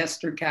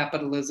disaster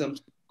capitalism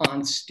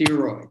on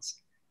steroids.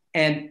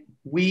 And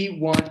we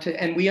want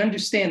to, and we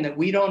understand that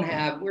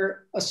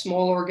we're a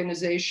small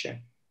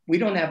organization. We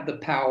don't have the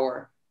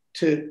power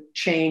to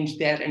change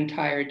that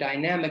entire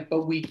dynamic,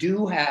 but we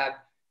do have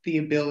the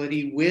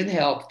ability, with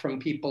help from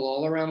people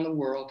all around the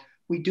world,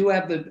 we do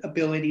have the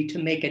ability to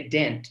make a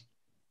dent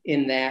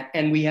in that.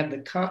 And we have the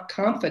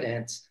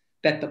confidence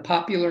that the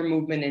popular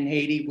movement in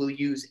Haiti will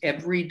use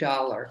every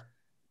dollar,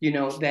 you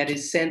know, that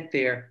is sent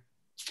there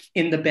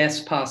in the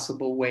best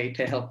possible way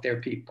to help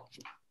their people.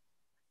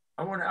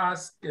 I want to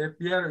ask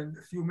Pierre, in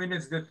the few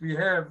minutes that we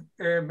have,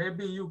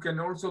 maybe you can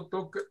also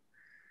talk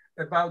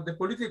about the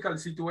political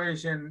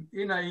situation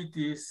in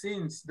Haiti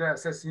since the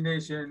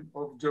assassination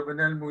of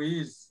Jovenel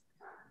Moïse.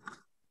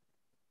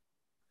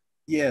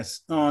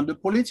 Yes, the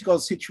political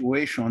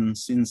situation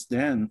since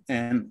then,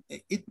 and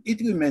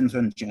it remains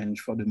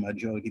unchanged for the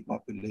majority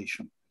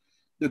population.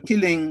 The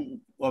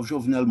killing of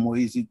Jovenel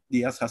Moïse,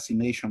 the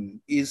assassination,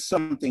 is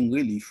something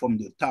really from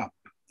the top,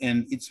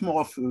 and it's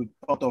more of a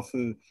part of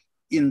an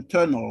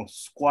internal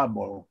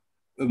squabble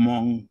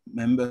among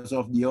members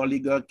of the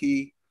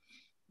oligarchy,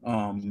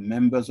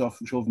 members of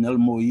Jovenel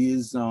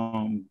Moïse,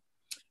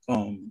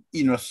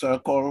 inner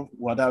circle,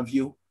 what have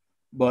you.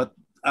 But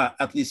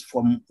at least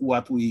from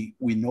what we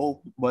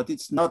know, but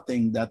it's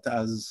nothing that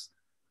has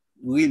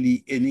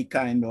really any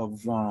kind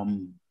of,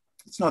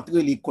 it's not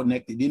really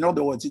connected. In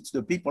other words, it's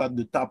the people at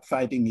the top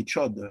fighting each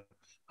other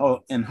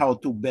and how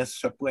to best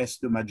suppress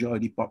the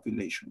majority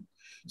population.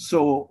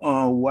 So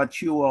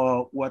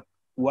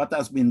what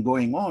has been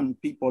going on,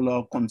 people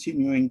are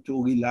continuing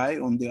to rely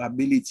on their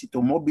ability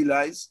to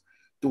mobilize,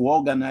 to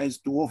organize,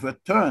 to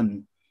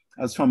overturn,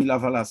 as Famille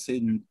Laval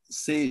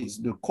says,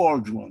 the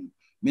cauldron,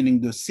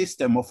 meaning the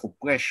system of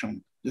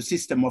oppression, the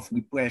system of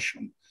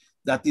repression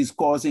that is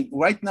causing,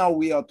 right now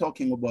we are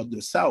talking about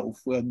the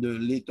South where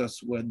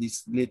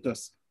this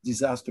latest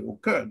disaster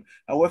occurred.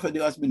 However,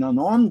 there has been an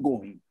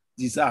ongoing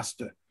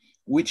disaster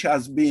which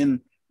has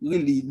been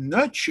really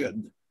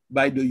nurtured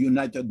by the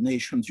United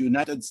Nations,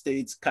 United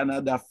States,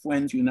 Canada,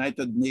 France,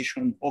 United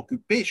Nations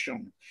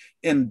occupation.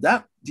 And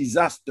that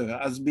disaster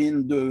has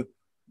been the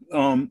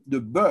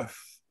birth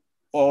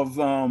of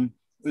a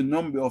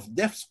number of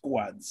death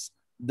squads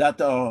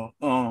that are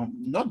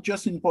not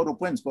just in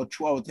Port-au-Prince, but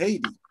throughout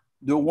Haiti.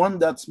 The one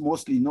that's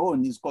mostly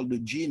known is called the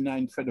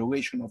G9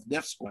 Federation of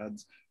Death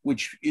Squads,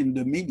 which in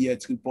the media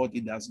it's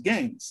reported as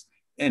gangs,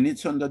 and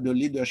it's under the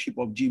leadership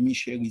of Jimmy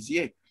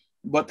Cherizier.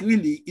 But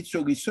really, it's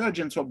a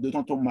resurgence of the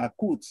Tonton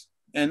Macoutes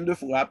and the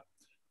FRAP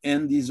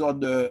and these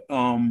other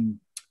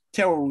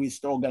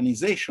terrorist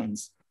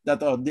organizations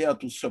that are there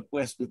to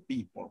suppress the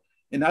people.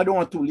 And I don't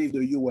want to leave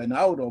the UN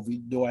out of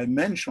it, though I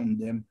mentioned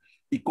them,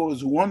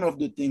 because one of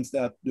the things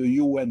that the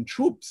UN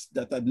troops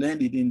that had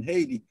landed in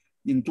Haiti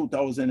in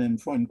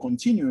 2004 and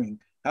continuing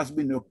has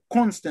been a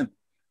constant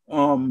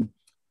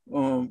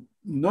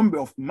number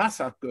of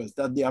massacres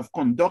that they have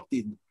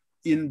conducted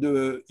in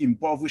the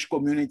impoverished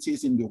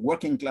communities, in the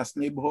working class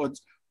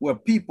neighborhoods, where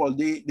people,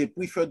 they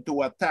preferred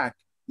to attack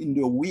in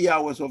the wee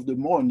hours of the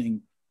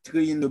morning,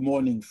 3 in the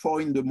morning,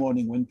 4 in the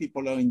morning, when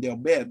people are in their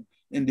bed,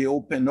 and they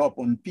open up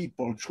on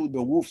people through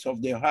the roofs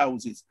of their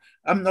houses.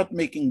 I'm not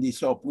making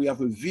this up. We have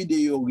a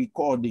video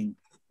recording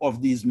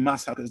of these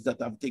massacres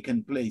that have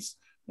taken place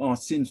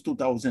since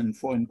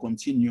 2004 and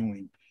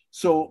continuing.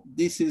 So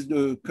this is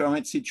the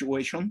current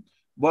situation.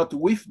 But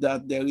with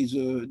that, there is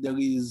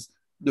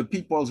the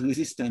people's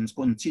resistance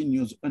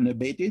continues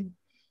unabated.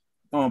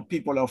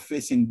 People are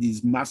facing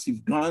these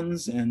massive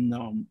guns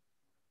and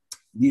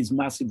these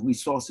massive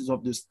resources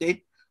of the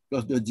state,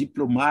 plus the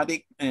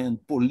diplomatic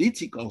and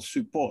political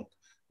support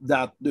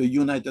that the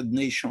United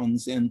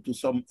Nations and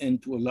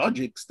to a large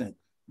extent,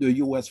 the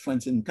US,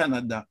 France, and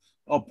Canada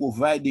are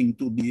providing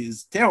to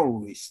these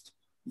terrorists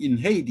in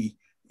Haiti,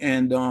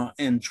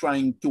 and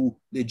trying to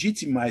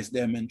legitimize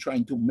them and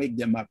trying to make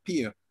them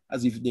appear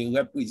as if they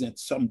represent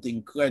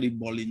something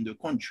credible in the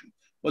country.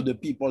 But the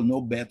people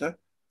know better.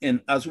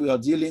 And as we are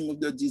dealing with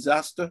the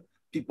disaster,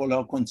 people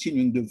are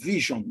continuing the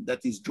vision that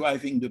is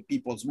driving the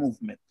people's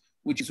movement,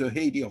 which is a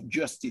Haiti of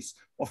justice,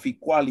 of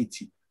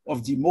equality,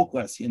 of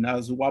democracy, and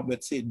as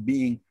Robert said,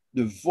 being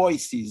the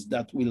voices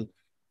that will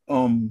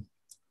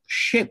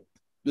shape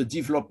the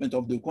development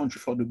of the country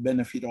for the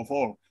benefit of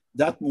all.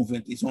 That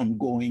movement is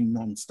ongoing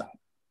nonstop.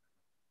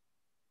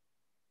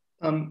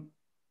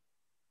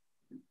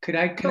 Could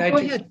I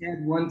just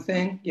add one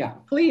thing? Yeah.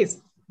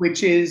 Please.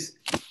 Which is,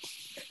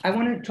 I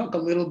want to talk a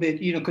little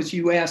bit, because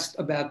you asked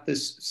about the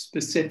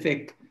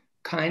specific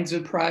kinds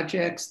of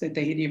projects that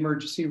the Haiti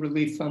Emergency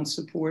Relief Fund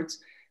supports.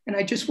 And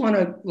I just want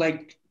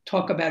to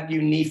talk about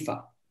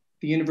UNIFA,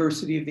 the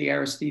University of the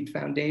Aristide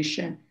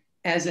Foundation,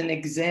 as an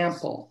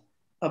example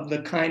of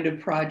the kind of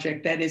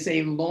project that is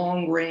a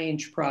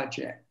long-range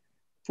project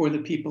for the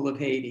people of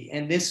Haiti.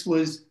 And this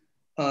was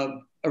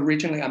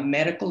originally a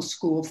medical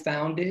school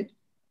founded,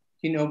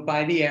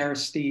 by the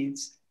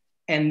Aristides,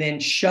 and then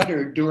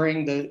shuttered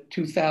during the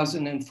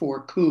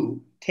 2004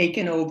 coup,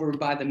 taken over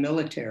by the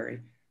military.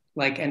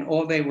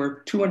 They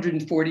were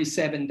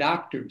 247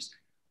 doctors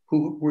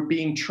who were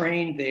being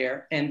trained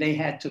there, and they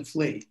had to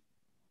flee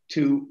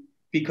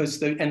because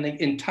the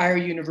entire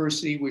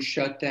university was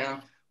shut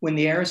down. When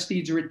the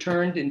Aristides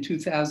returned in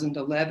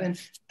 2011,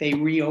 they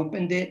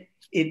reopened it.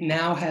 It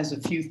now has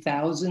a few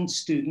thousand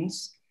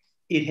students.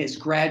 It has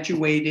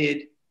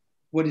graduated,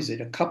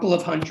 a couple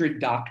of hundred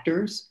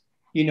doctors,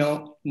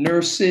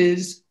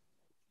 nurses,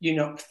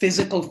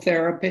 physical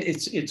therapy.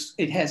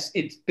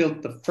 It's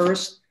built the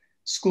first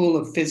school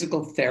of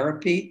physical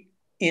therapy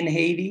in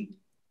Haiti.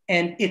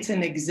 And it's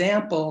an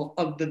example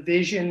of the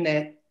vision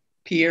that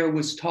Pierre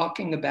was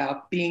talking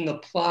about being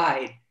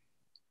applied,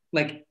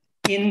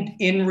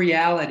 in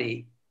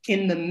reality,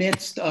 in the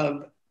midst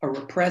of a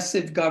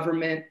repressive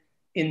government,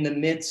 in the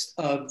midst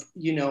of,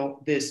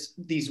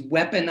 these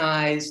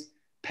weaponized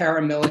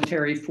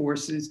paramilitary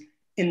forces.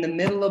 In the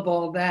middle of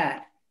all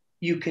that,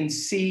 you can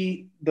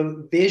see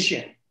the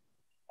vision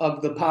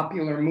of the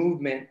popular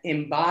movement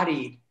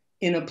embodied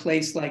in a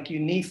place like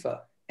UNIFA.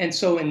 And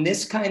so in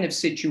this kind of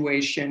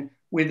situation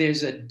where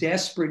there's a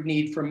desperate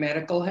need for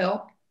medical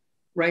help,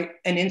 right?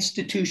 An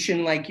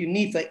institution like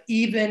UNIFA,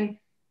 even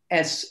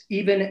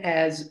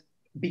as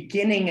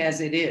beginning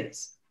as it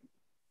is,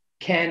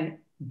 can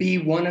be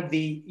one of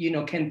the,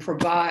 can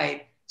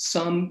provide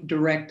some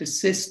direct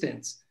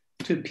assistance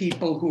to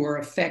people who are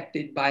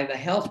affected by the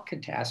health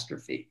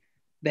catastrophe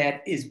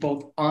that is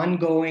both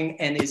ongoing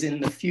and is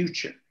in the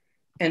future.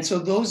 And so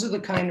those are the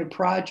kind of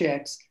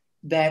projects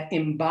that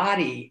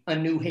embody a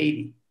new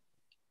Haiti.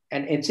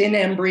 And it's in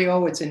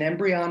embryo, it's in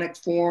embryonic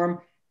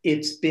form.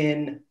 It's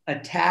been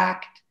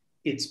attacked,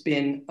 it's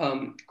been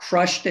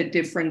crushed at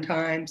different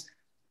times,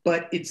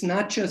 but it's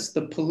not just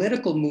the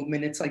political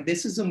movement. It's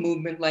this is a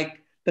movement like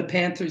the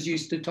Panthers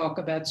used to talk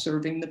about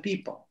serving the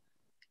people.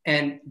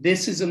 And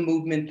this is a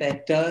movement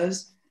that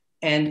does,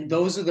 and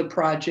those are the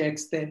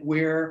projects that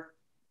we're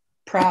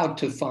proud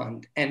to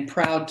fund and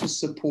proud to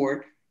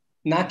support,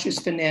 not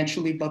just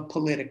financially, but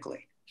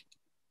politically.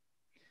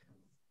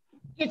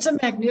 It's a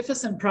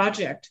magnificent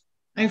project.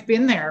 I've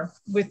been there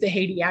with the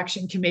Haiti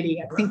Action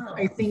Committee.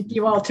 I think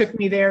you all took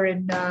me there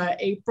in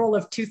April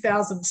of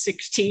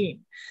 2016.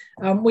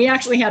 We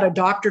actually had a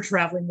doctor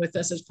traveling with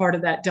us as part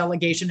of that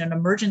delegation, an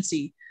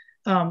emergency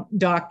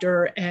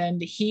doctor,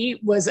 and he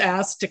was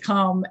asked to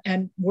come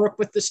and work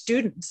with the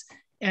students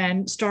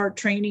and start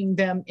training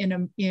them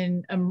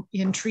in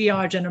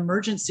triage and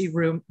emergency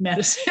room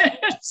medicine.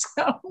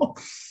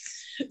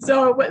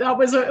 So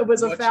it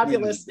was a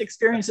fabulous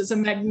experience. It's a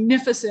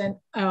magnificent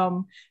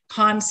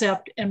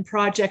concept and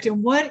project.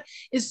 And what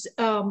has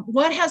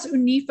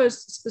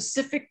UNIFA's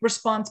specific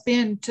response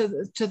been to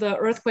the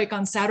earthquake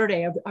on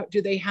Saturday?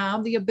 Do they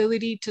have the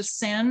ability to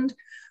send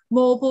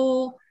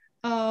mobile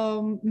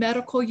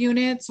medical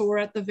units, or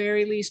at the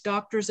very least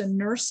doctors and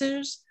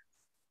nurses?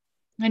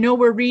 I know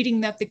we're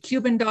reading that the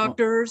Cuban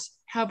doctors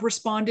have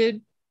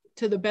responded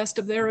to the best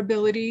of their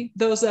ability,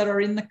 those that are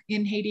in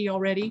Haiti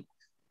already.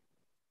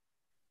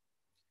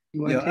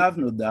 Yeah, I have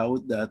no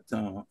doubt that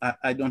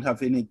I don't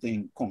have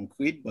anything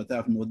concrete, but I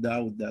have no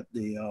doubt that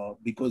they are,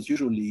 because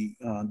usually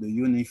the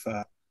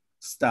UNIFA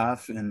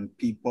staff and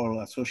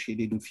people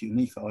associated with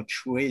UNIFA are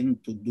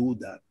trained to do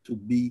that, to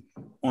be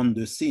on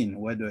the scene,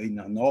 whether in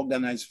an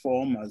organized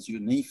form as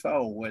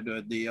UNIFA or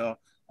whether they are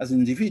as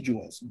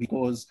individuals,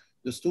 because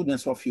the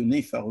students of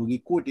UNIFA are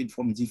recruited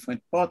from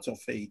different parts of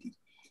Haiti,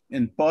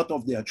 and part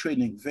of their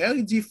training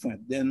very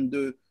different than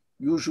the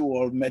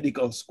usual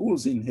medical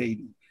schools in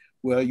Haiti,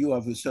 where you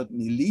have a certain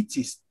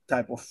elitist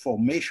type of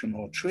formation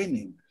or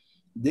training.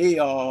 They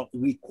are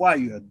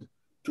required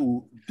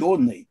to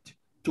donate,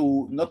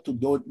 not to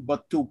donate,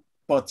 but to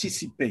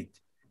participate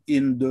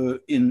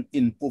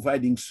in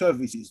providing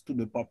services to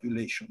the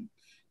population.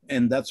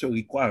 And that's a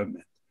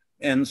requirement.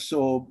 And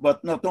so,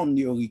 but not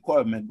only a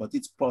requirement, but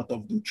it's part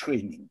of the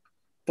training,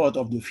 part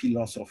of the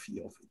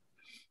philosophy of it.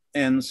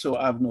 And so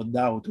I have no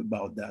doubt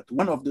about that.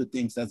 One of the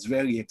things that's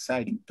very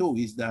exciting too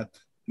is that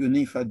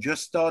UNIFA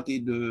just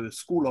started a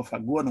school of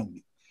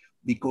agronomy,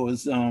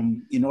 because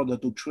in order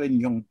to train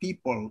young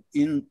people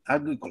in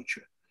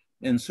agriculture.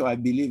 And so I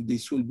believe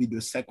this will be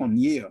the second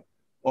year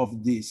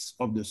of the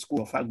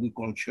School of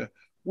Agriculture,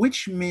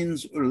 which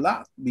means a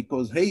lot,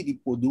 because Haiti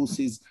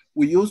produces,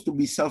 we used to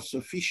be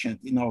self-sufficient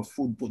in our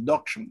food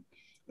production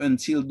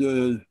until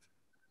the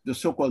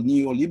so-called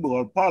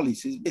neoliberal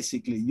policies,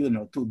 basically, you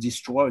know, to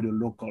destroy the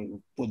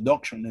local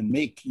production and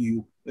make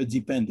you a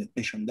dependent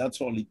nation. That's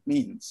all it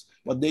means.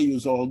 But they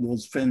use all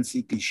those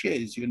fancy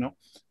cliches, you know.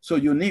 So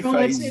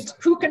UNIFA it's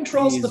who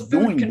controls the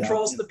food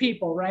controls the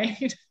people,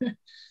 right?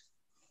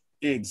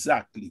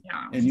 Exactly.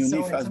 Yeah, and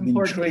UNIFA has been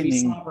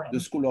training, the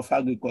School of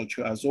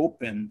Agriculture has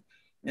opened,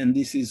 and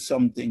this is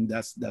something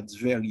that's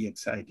very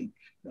exciting.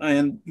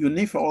 And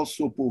UNIFA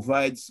also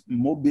provides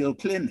mobile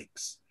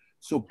clinics.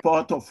 So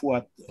part of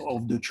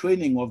the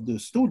training of the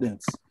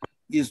students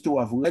is to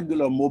have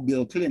regular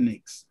mobile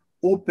clinics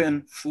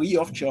open free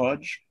of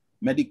charge,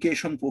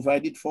 medication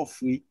provided for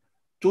free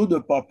to the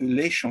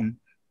population,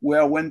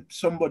 where when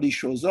somebody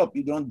shows up,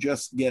 you don't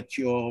just get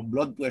your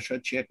blood pressure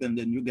checked and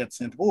then you get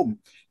sent home.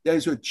 There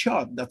is a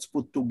chart that's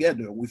put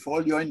together with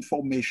all your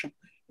information,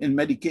 and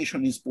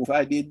medication is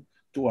provided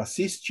to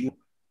assist you.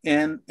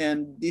 And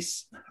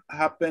this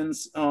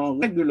happens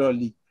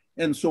regularly.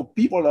 And so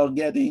people are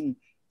getting,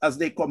 as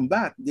they come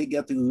back, they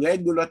get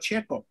regular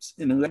checkups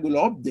and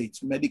regular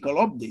updates, medical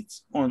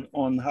updates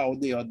on how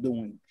they are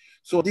doing.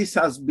 So this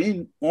has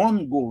been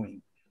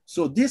ongoing.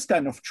 So this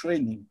kind of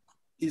training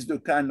is the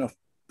kind of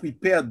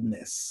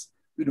preparedness,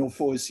 you know,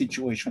 for a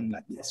situation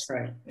like this. That's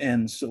right.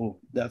 And so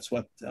that's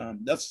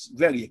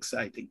very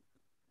exciting.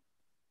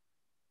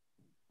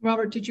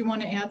 Robert, did you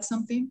want to add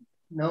something?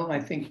 No, I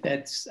think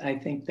that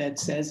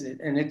says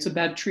it. And it's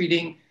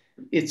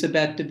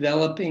about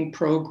developing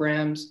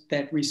programs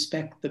that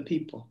respect the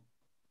people.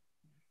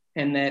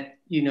 And that,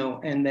 you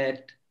know, and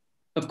that,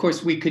 of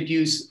course, we could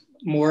use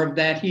more of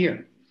that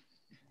here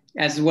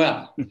as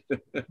well.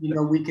 You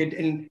know, we could,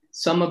 and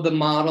some of the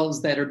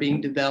models that are being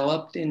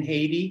developed in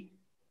Haiti,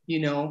 you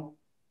know,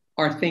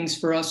 are things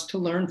for us to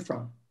learn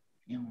from,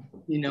 you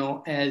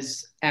know,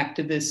 as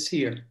activists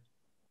here.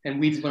 And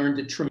we've learned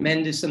a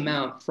tremendous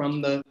amount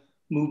from the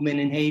movement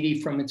in Haiti,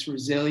 from its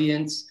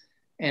resilience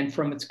and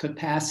from its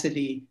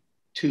capacity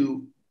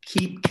to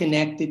keep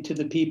connected to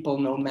the people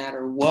no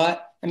matter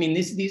what. I mean,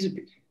 this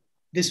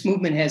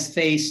movement has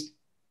faced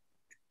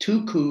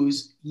 2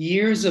 coups,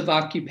 years of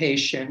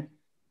occupation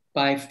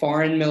by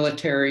foreign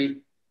military,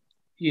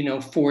 you know,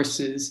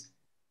 forces,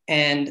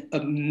 and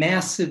a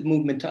massive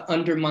movement to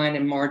undermine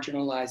and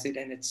marginalize it.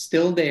 And it's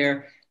still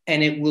there,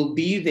 and it will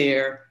be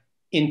there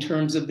in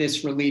terms of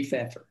this relief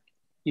effort.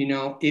 You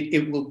know,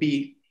 it will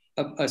be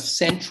a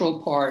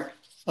central part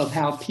of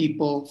how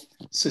people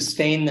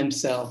sustain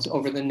themselves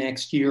over the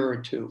next year or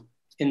two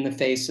in the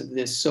face of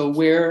this. So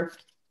we're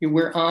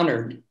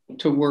honored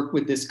to work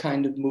with this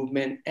kind of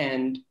movement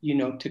and, you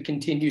know, to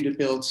continue to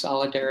build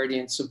solidarity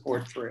and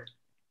support for it.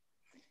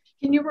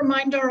 Can you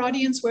remind our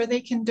audience where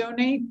they can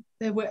donate,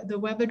 the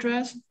web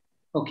address?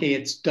 Okay,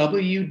 it's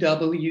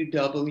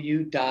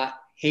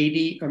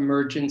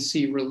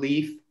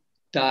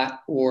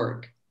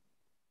www.haitiemergencyrelief.org,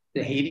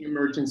 the Haiti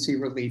Emergency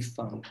Relief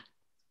Fund.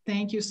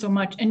 Thank you so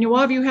much. And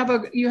Yoav, you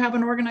have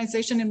an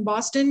organization in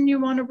Boston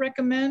you want to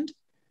recommend?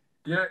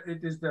 Yeah,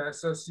 it is the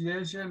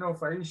Association of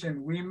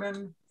Haitian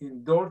Women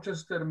in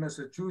Dorchester,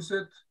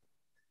 Massachusetts.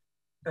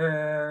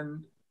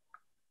 And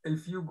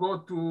if you go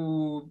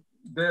to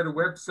their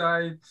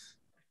website,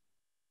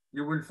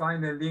 you will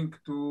find a link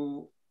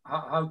to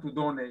how to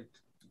donate.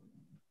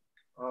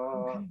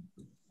 Okay.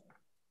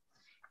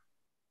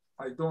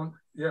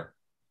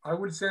 I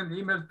will send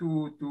email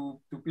to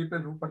people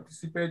who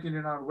participated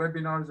in our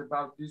webinars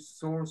about this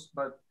source,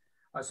 but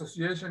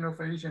Association of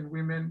Haitian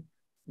Women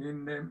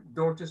in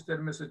Dorchester,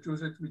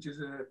 Massachusetts, which is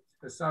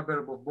a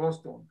suburb of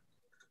Boston.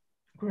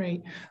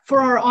 Great. For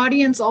our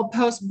audience, I'll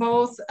post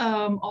both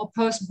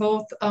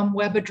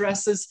web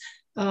addresses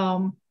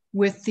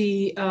with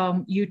the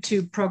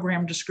YouTube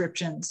program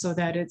description so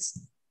that it's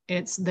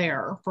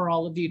there for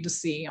all of you to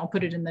see. I'll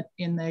put it in the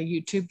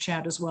YouTube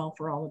chat as well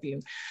for all of you.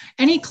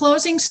 Any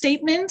closing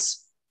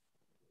statements?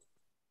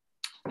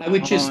 I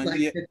would just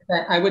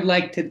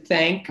like to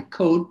thank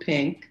Code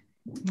Pink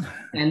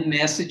and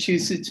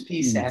Massachusetts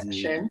Peace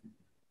Indeed. Action.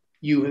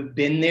 You have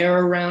been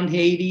there around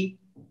Haiti,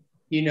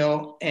 you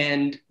know,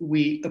 and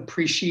we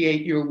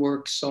appreciate your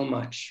work so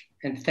much.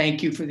 And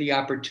thank you for the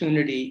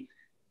opportunity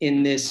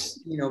in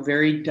this, you know,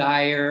 very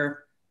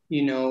dire,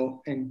 you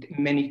know, and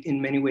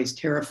in many ways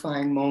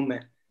terrifying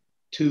moment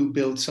to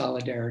build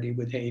solidarity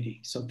with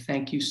Haiti. So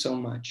thank you so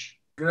much.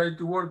 Great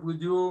to work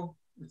with you.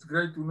 It's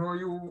great to know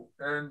you.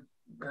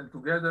 And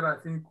together,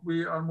 I think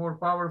we are more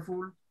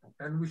powerful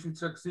and we should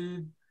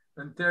succeed.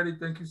 And Terry,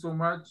 thank you so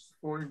much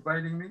for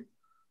inviting me.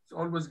 It's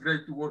always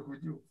great to work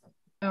with you.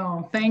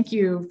 Oh, thank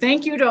you.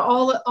 Thank you to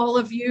all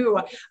of you.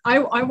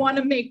 I want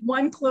to make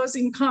one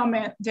closing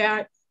comment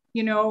that,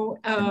 you know,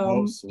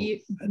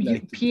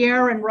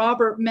 Pierre and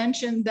Robert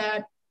mentioned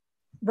that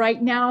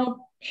right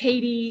now,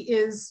 Haiti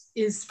is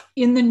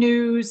in the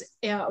news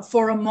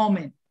for a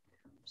moment.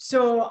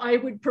 So I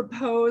would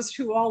propose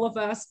to all of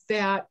us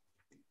that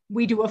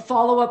we do a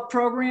follow-up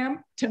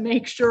program to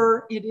make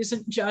sure it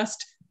isn't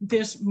just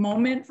this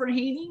moment for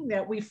Haiti,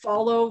 that we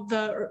follow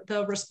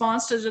the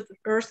response to the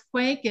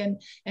earthquake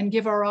and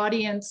give our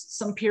audience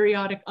some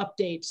periodic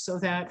updates so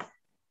that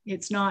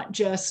it's not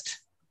just,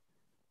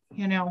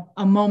 you know,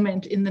 a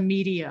moment in the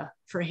media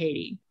for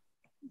Haiti.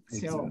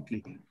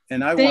 Exactly. So,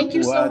 and I thank want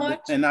you to so add,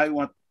 much. and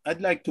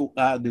I'd like to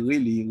add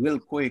really real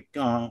quick,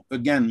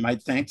 again, my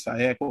thanks.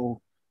 I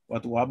echo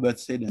what Robert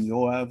said, and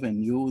Yoav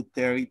and you,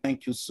 Terry.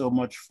 Thank you so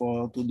much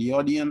to the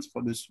audience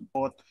for the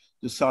support,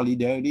 the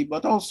solidarity,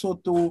 but also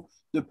to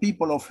the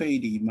people of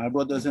Haiti, my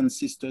brothers and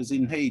sisters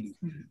in Haiti.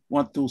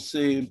 Want to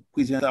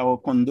present our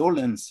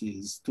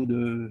condolences to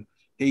the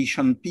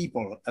Haitian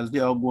people as they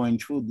are going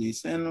through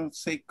this, and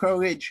say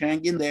courage,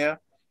 hang in there.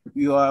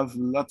 You have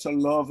lots of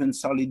love and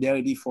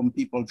solidarity from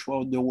people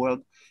throughout the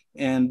world.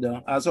 And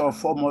as our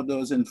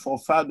foremothers and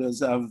forefathers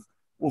have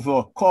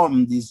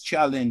overcome these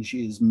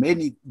challenges,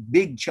 many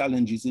big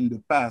challenges in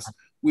the past,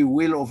 we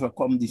will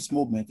overcome this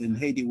movement, and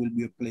Haiti will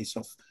be a place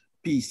of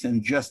peace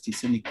and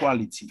justice and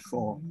equality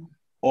for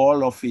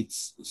all of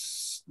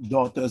its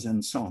daughters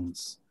and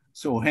sons.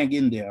 So hang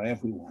in there,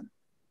 everyone.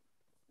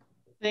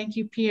 Thank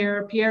you,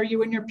 Pierre. Pierre,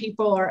 you and your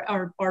people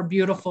are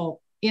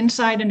beautiful,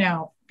 inside and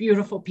out,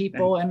 beautiful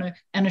people,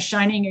 and a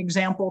shining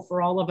example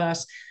for all of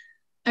us.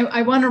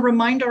 I want to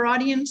remind our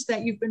audience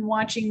that you've been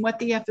watching What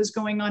the F is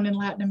Going On in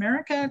Latin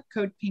America,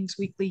 Code Pink's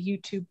weekly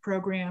YouTube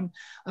program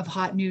of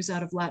hot news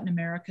out of Latin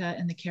America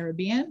and the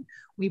Caribbean.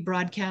 We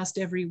broadcast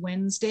every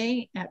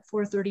Wednesday at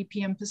 4:30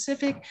 p.m.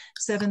 Pacific,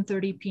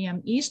 7:30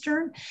 p.m.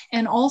 Eastern.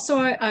 And also,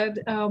 I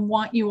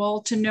want you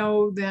all to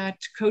know that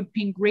Code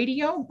Pink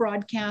Radio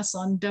broadcasts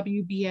on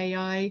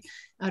WBAI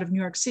out of New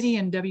York City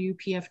and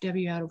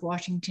WPFW out of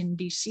Washington,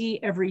 D.C.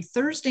 every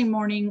Thursday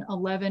morning,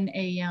 11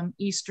 a.m.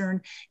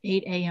 Eastern,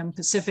 8 a.m.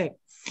 Pacific.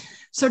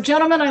 So,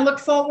 gentlemen, I look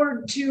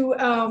forward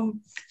to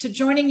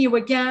joining you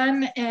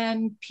again.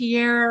 And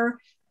Pierre,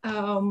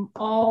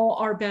 all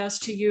our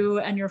best to you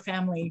and your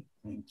family.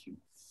 Thank you.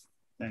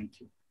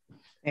 Thank you.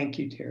 Thank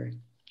you, Terry.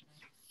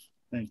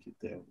 Thank you,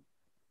 Terry.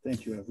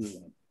 Thank you,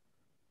 everyone.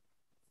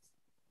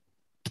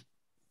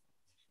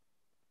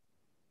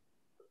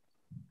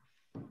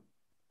 I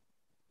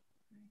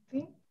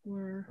think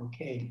we're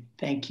okay.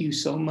 Thank you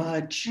so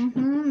much.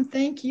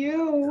 Thank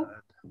you.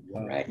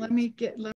 Wow. Right. Let me get.